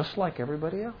looked just like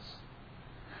everybody else.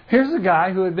 Here's a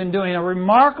guy who had been doing a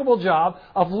remarkable job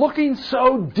of looking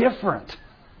so different.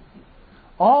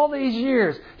 All these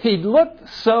years, he looked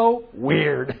so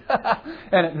weird.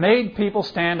 And it made people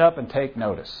stand up and take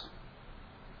notice.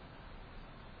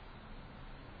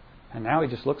 And now he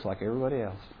just looks like everybody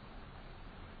else.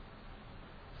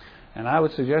 And I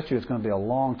would suggest to you it's going to be a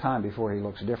long time before he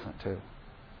looks different too.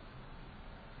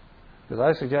 Because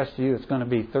I suggest to you it's going to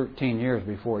be 13 years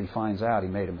before he finds out he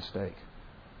made a mistake.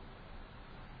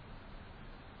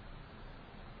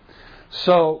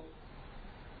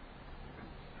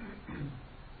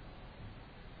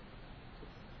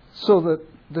 So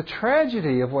the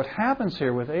tragedy of what happens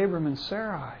here with Abram and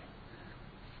Sarai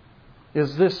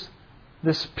is this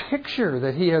picture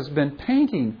that he has been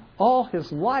painting all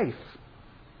his life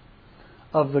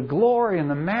of the glory and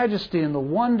the majesty and the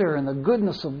wonder and the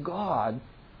goodness of God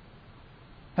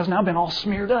has now been all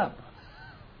smeared up.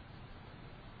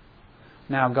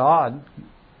 Now God,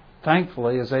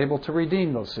 thankfully, is able to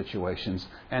redeem those situations,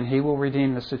 and He will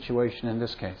redeem the situation in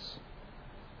this case.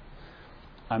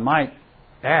 I might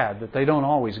add that they don't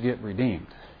always get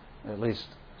redeemed, at least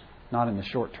not in the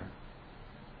short term.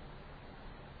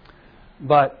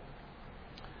 But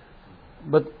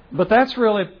that's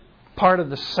really part of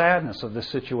the sadness of this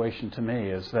situation to me,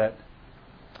 is that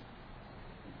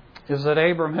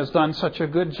Abram has done such a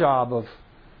good job of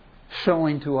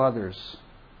showing to others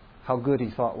how good he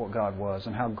thought what God was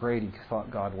and how great he thought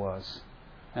God was.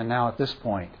 And now at this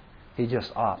point, he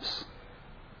just opts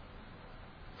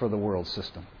for the world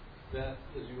system. That,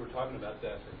 as you were talking about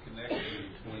that, the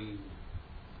connection between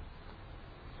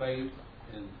faith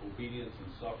and obedience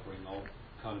and suffering all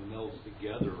kind of melds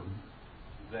together,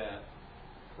 that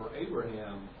for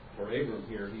Abram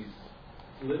here, he's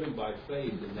living by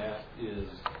faith, and that is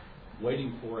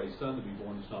waiting for a son to be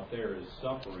born that's not there, is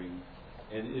suffering,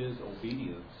 and is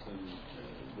obedience. And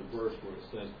the verse where it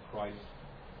says Christ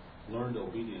learned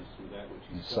obedience through that which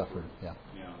he suffered. Yeah.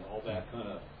 You know, all that kind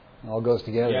of... It all goes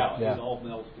together. Yeah, it all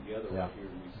melds together right here,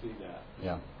 and we see that.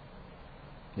 Yeah.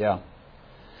 Yeah.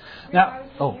 Now, I was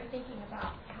sitting here thinking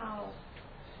about how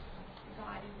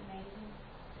God is amazing.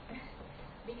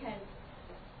 Because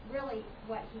really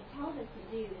what He tells us to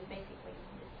do is basically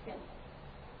this simple.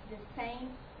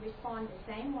 Respond the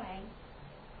same way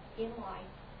in life,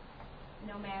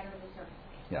 no matter the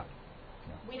circumstance. Yeah.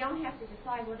 We don't have to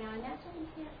decide, well, now in that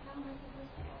circumstance, how am I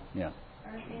supposed to act? Yeah.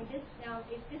 Or if this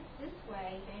way,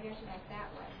 maybe I should act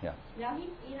that way. Yeah. No,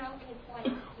 it's like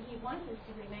He wants us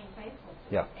to remain faithful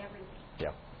to everything.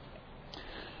 Yeah.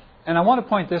 And I want to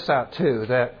point this out too,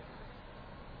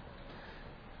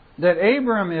 that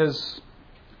Abram's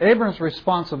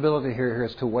responsibility here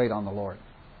is to wait on the Lord.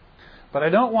 But I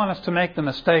don't want us to make the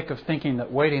mistake of thinking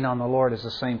that waiting on the Lord is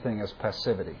the same thing as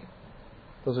passivity.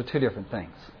 Those are two different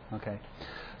things. Okay.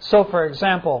 So, for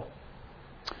example,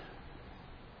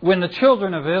 when the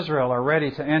children of Israel are ready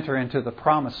to enter into the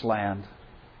Promised Land,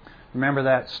 remember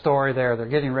that story there? They're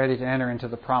getting ready to enter into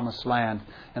the Promised Land,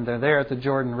 and they're there at the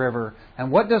Jordan River. And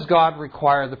what does God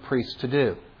require the priests to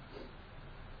do?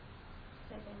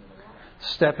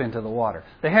 Step into the water.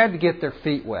 They had to get their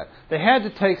feet wet. They had to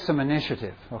take some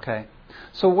initiative. Okay.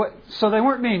 So they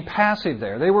weren't being passive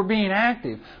there. They were being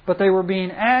active, but they were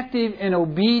being active in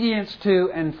obedience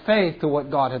to and faith to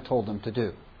what God had told them to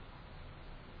do.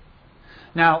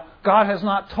 Now, God has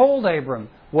not told Abram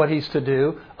what he's to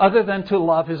do other than to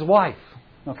love his wife.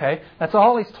 Okay? That's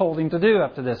all He's told him to do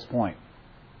up to this point.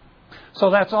 So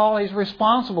that's all he's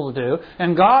responsible to do,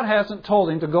 and God hasn't told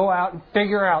him to go out and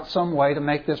figure out some way to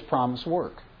make this promise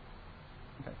work.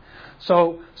 Okay.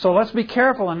 So let's be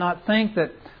careful and not think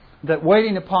that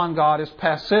waiting upon God is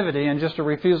passivity and just a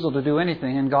refusal to do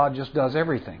anything, and God just does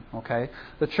everything. Okay?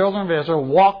 The children of Israel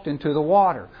walked into the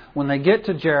water. When they get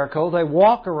to Jericho, they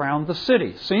walk around the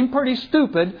city. Seemed pretty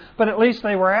stupid, but at least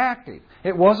they were active.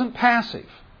 It wasn't passive.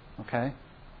 Okay?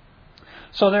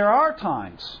 So there are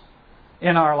times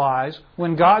in our lives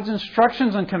when God's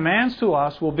instructions and commands to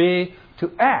us will be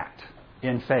to act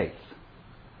in faith.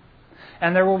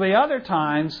 And there will be other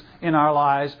times in our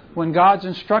lives when God's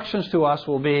instructions to us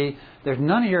will be, there's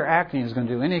none of your acting is going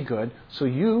to do any good, so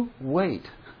you wait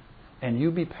and you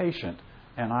be patient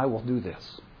and I will do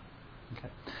this. Okay.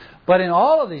 But in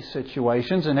all of these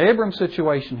situations, in Abram's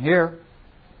situation here,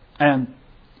 and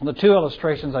the two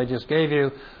illustrations I just gave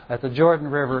you at the Jordan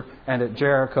River and at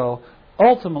Jericho,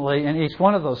 ultimately in each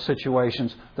one of those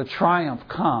situations, the triumph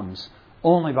comes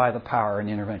only by the power and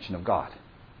intervention of God.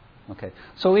 Okay.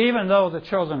 So even though the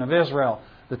children of Israel,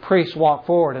 the priests walked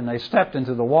forward and they stepped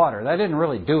into the water, that didn't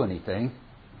really do anything.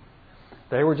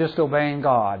 They were just obeying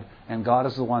God, and God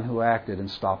is the one who acted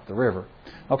and stopped the river.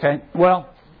 Okay, well,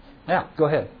 yeah, go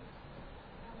ahead.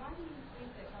 Why do you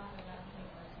think that God allowed him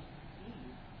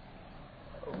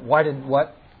to conceive? Why did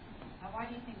what? Why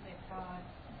do you think that God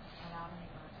allowed him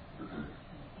to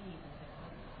conceive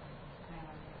and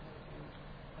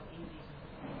so easy?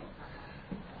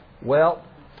 Well,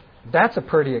 that's a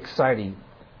pretty exciting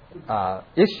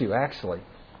issue, actually.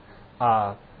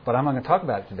 But I'm not going to talk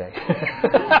about it today.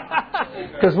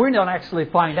 Because we don't actually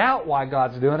find out why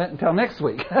God's doing it until next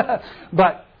week.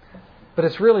 But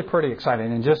it's really pretty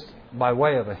exciting. And just by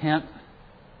way of a hint,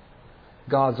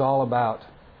 God's all about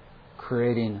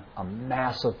creating a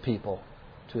mass of people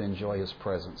to enjoy His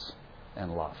presence.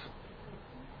 and love.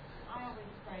 I always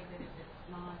pray that if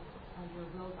it's not your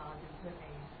will, God, then put a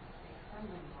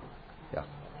trembling heart. Yeah.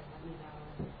 Like, let me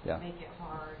know. Yeah. Make it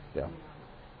hard. Yeah.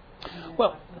 You know,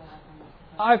 Well,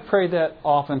 I've prayed that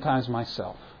oftentimes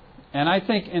myself. And I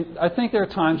think there are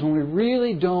times when we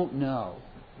really don't know.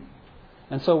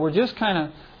 And so we're just kind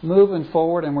of moving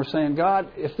forward and we're saying, God,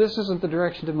 if this isn't the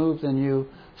direction to move, then you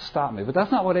stop me. But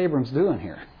that's not what Abram's doing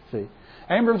here. See?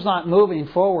 Abram's not moving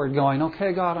forward going,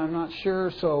 okay, God, I'm not sure,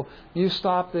 so you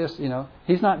stop this.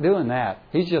 He's not doing that.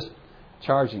 He's just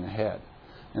charging ahead.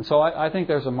 And so I think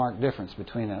there's a marked difference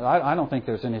between that. I don't think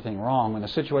there's anything wrong in a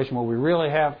situation where we really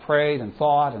have prayed and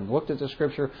thought and looked at the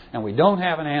Scripture and we don't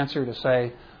have an answer to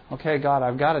say, okay, God,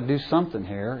 I've got to do something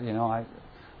here.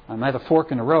 I'm at a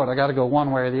fork in the road. I've got to go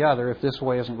one way or the other. If this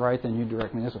way isn't right, then you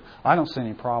direct me this way. I don't see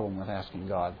any problem with asking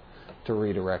God to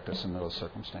redirect us in those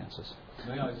circumstances.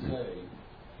 May I say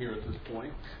here at this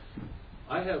point,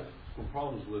 I have some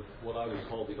problems with what I would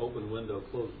call the open window,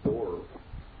 closed door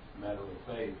matter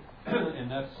of faith.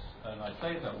 And I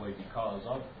say it that way because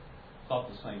I've thought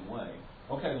the same way.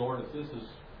 Okay, Lord, if this is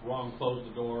wrong, close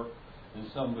the door. And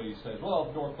somebody says,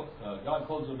 well, God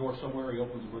closed the door somewhere, He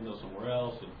opens the window somewhere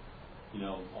else, and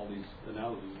all these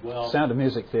analogies. Well, Sound of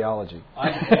Music theology. The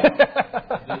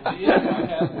issue I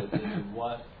have with it, and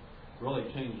what really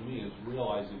changed me, is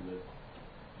realizing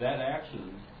that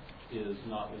action is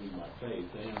not living my faith.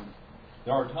 And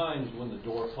there are times when the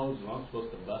door closes, and I'm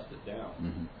supposed to bust it down.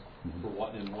 Mm-hmm. In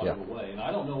whatever way. And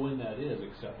I don't know when that is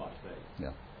except by faith.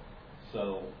 Yeah.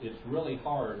 So it's really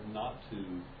hard not to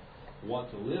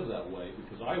want to live that way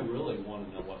because I really want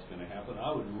to know what's going to happen.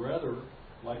 I would rather,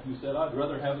 like you said, I'd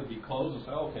rather have it be closed and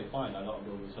say, okay, fine, I don't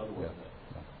go this other way.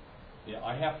 Yeah,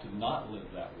 I have to not live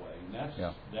that way. And that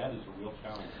is a real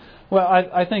challenge. Well,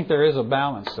 I think there is a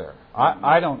balance there.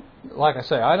 I don't, like I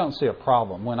say, I don't see a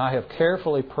problem when I have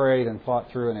carefully prayed and thought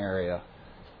through an area,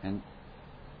 and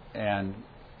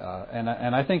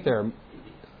I think there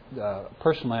are,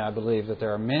 personally, I believe that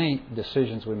there are many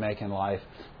decisions we make in life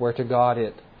where to God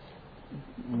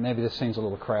maybe this seems a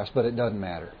little crass, but it doesn't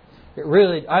matter.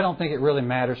 I don't think it really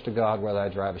matters to God whether I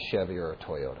drive a Chevy or a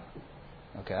Toyota.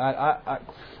 Okay, I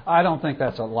don't think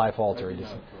that's a life-altering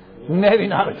decision. Maybe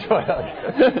not a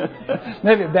Toyota.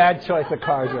 Maybe a bad choice of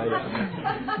cars right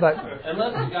now. But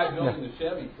unless the guy building the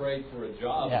Chevy prayed for a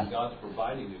job and God's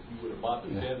providing it, if you would have bought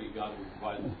the Chevy, God would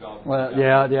provide the job. Well,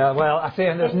 yeah. Well, I see,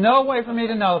 and there's no way for me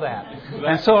to know that.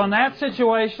 And so in that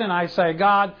situation, I say,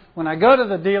 God, when I go to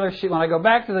the dealership, when I go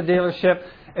back to the dealership,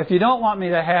 if you don't want me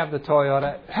to have the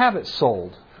Toyota, have it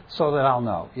sold so that I'll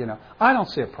know. I don't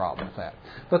see a problem with that.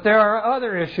 But there are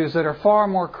other issues that are far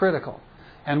more critical.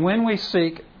 And when we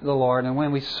seek the Lord and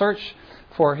when we search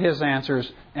for His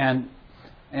answers, and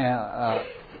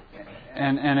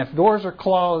if doors are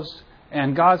closed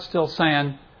and God's still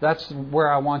saying, that's where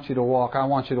I want you to walk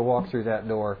through that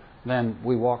door, then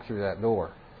we walk through that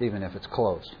door, even if it's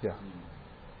closed. Yeah.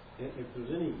 If there's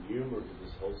any humor to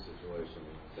this whole situation,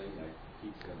 the thing I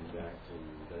keep coming back to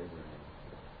with Abraham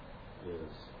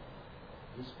is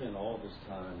he spent all this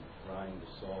time trying to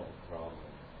solve a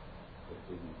problem that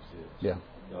didn't exist. Yeah.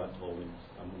 God told him,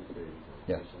 I'm going to create a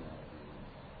personality.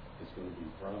 It's going to be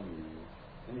from you.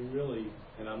 And he really,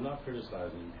 and I'm not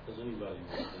criticizing him because anybody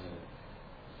would have done it.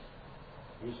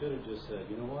 He should have just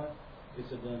said, you know what? It's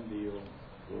a done deal.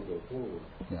 We'll go forward.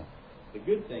 Yeah. The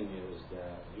good thing is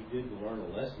that he did learn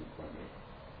a lesson from it,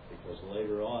 because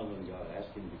later on when God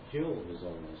asked him to kill his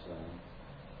only son,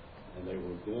 and they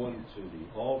were going to the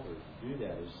altar to do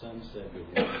that, his son said to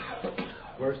him,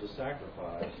 where's the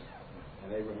sacrifice?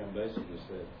 And Abraham basically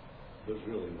said, there's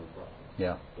really no problem.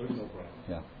 Yeah. There's no problem.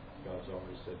 Yeah. God's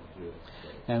already said to do it. So.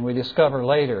 And we discover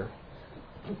later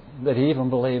that he even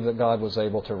believed that God was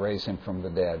able to raise him from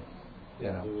the dead.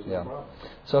 There was no problem.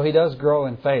 So he does grow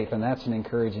in faith, and that's an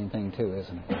encouraging thing too,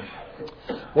 isn't it?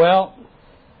 Well,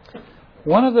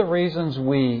 one of the reasons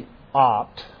we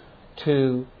opt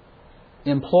to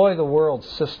employ the world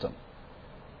system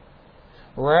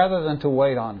rather than to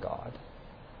wait on God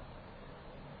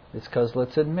is because,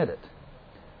 let's admit it,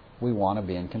 we want to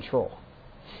be in control.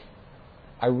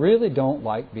 I really don't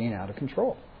like being out of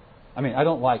control. I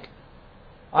like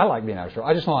being out of control.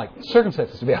 I just don't like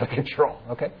circumstances to be out of control.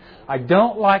 Okay? I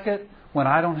don't like it when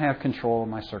I don't have control of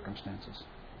my circumstances.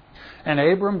 And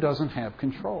Abram doesn't have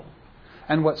control.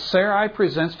 And what Sarai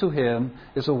presents to him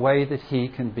is a way that he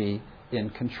can be in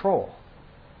control.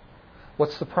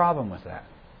 What's the problem with that?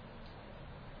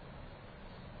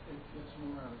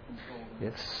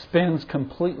 It spins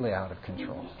completely out of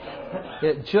control.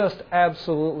 It just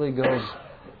absolutely goes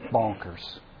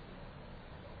bonkers.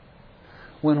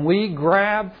 when we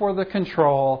grab for the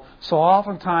control, so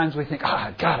oftentimes we think,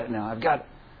 I've got it now, I've got it.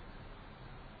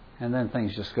 And then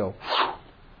things just go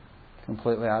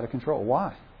completely out of control.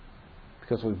 Why?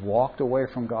 Because we've walked away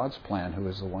from God's plan, who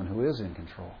is the one who is in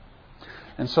control.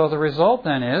 And so the result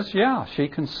then is, she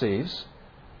conceives.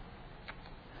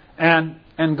 And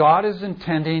God is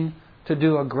intending to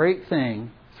do a great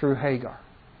thing through Hagar.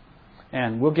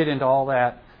 And we'll get into all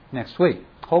that next week.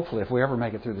 Hopefully, if we ever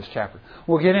make it through this chapter.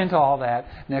 We'll get into all that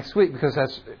next week because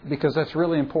that's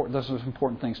really important. Those are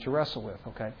important things to wrestle with.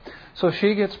 Okay? So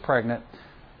she gets pregnant.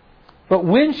 But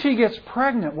when she gets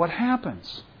pregnant, what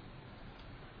happens?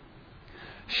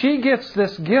 She gets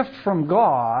this gift from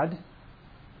God,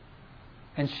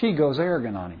 and she goes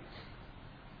arrogant on Him.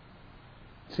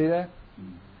 See that?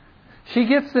 She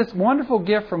gets this wonderful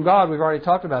gift from God. We've already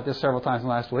talked about this several times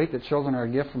last week, that children are a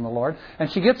gift from the Lord.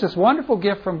 And she gets this wonderful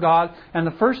gift from God, and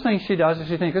the first thing she does is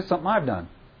she thinks, it's something I've done.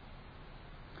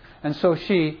 And so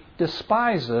she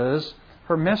despises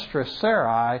her mistress,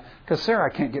 Sarai, because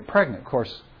Sarai can't get pregnant. Of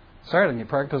course, Sarah doesn't get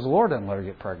pregnant because the Lord doesn't let her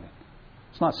get pregnant.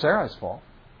 It's not Sarai's fault.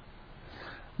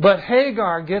 But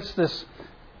Hagar gets this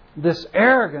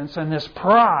arrogance and this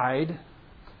pride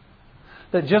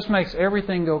that just makes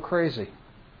everything go crazy.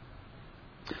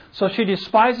 So she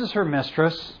despises her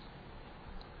mistress.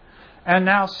 And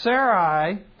now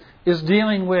Sarai is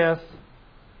dealing with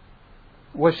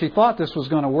what she thought this was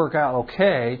going to work out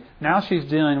okay. Now she's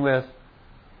dealing with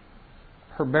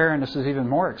her barrenness is even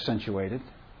more accentuated.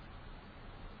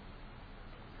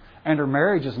 And her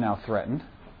marriage is now threatened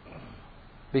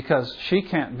because she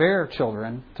can't bear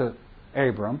children to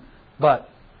Abram, but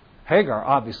Hagar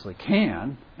obviously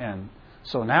can. And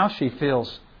so now she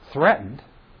feels threatened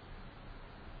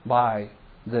by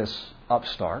this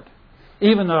upstart,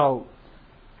 even though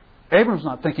Abram's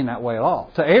not thinking that way at all.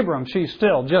 To Abram, she's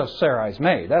still just Sarai's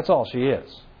maid. That's all she is.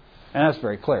 And that's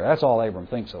very clear. That's all Abram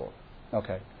thinks of.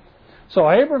 Okay. So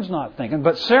Abram's not thinking,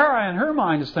 but Sarai in her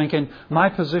mind is thinking, my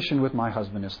position with my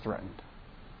husband is threatened.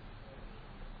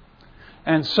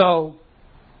 And so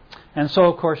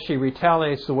of course she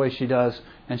retaliates the way she does,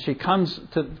 and she comes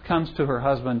to her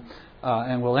husband,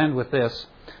 and we'll end with this.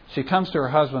 She comes to her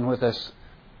husband with this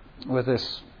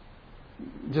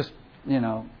just,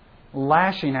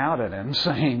 lashing out at him,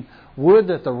 saying, would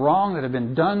that the wrong that had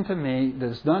been done to me, that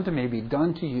is done to me, be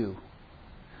done to you.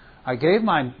 I gave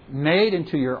my maid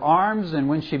into your arms, and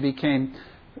when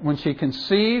she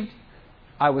conceived,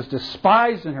 I was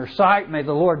despised in her sight. May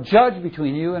the Lord judge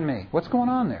between you and me. What's going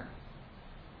on there?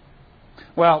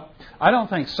 Well, I don't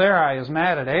think Sarai is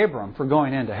mad at Abram for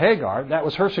going into Hagar. That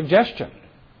was her suggestion.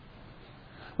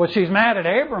 What she's mad at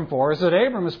Abram for is that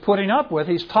Abram is putting up with,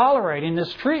 he's tolerating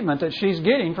this treatment that she's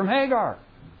getting from Hagar.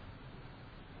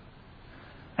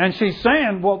 And she's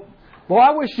saying, well,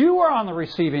 I wish you were on the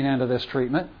receiving end of this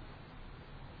treatment.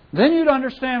 Then you'd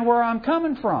understand where I'm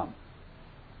coming from.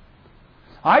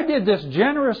 I did this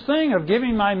generous thing of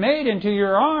giving my maid into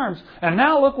your arms, and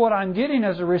now look what I'm getting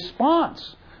as a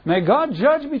response. May God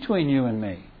judge between you and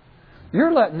me.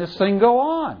 You're letting this thing go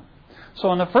on.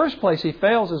 So in the first place, he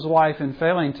fails his wife in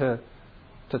failing to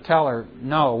tell her,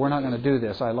 no, we're not going to do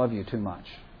this. I love you too much.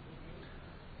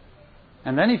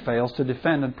 And then he fails to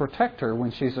defend and protect her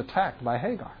when she's attacked by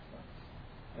Hagar.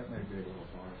 That may be a little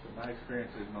harsh, but my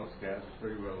experience is most guys are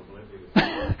pretty well oblivious.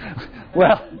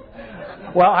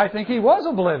 Well, I think he was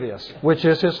oblivious, which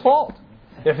is his fault.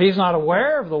 If he's not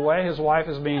aware of the way his wife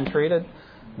is being treated,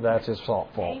 that's his fault.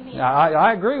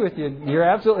 I agree with you. You're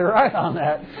absolutely right on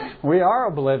that. We are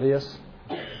oblivious.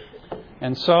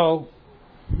 And so...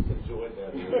 Enjoyed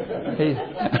that.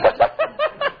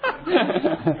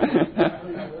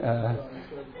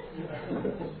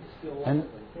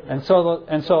 And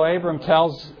so Abram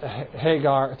tells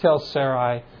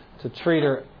Sarai to treat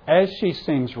her as she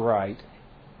seems right.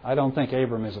 I don't think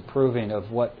Abram is approving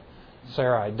of what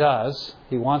Sarai does.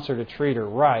 He wants her to treat her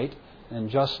right and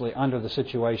justly under the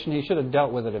situation. He should have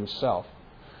dealt with it himself,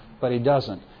 but he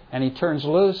doesn't. And he turns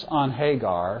loose on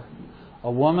Hagar,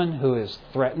 a woman who is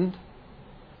threatened,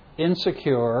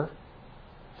 insecure,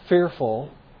 fearful,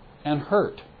 and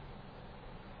hurt.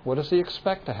 What does he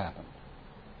expect to happen?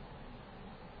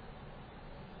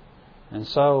 And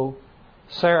so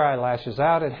Sarai lashes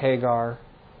out at Hagar,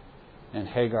 and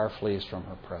Hagar flees from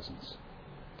her presence.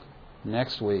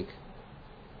 Next week,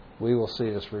 we will see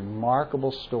this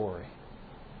remarkable story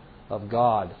of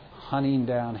God hunting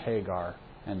down Hagar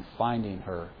and finding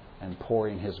her and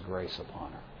pouring His grace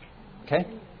upon her. Okay?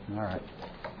 All right.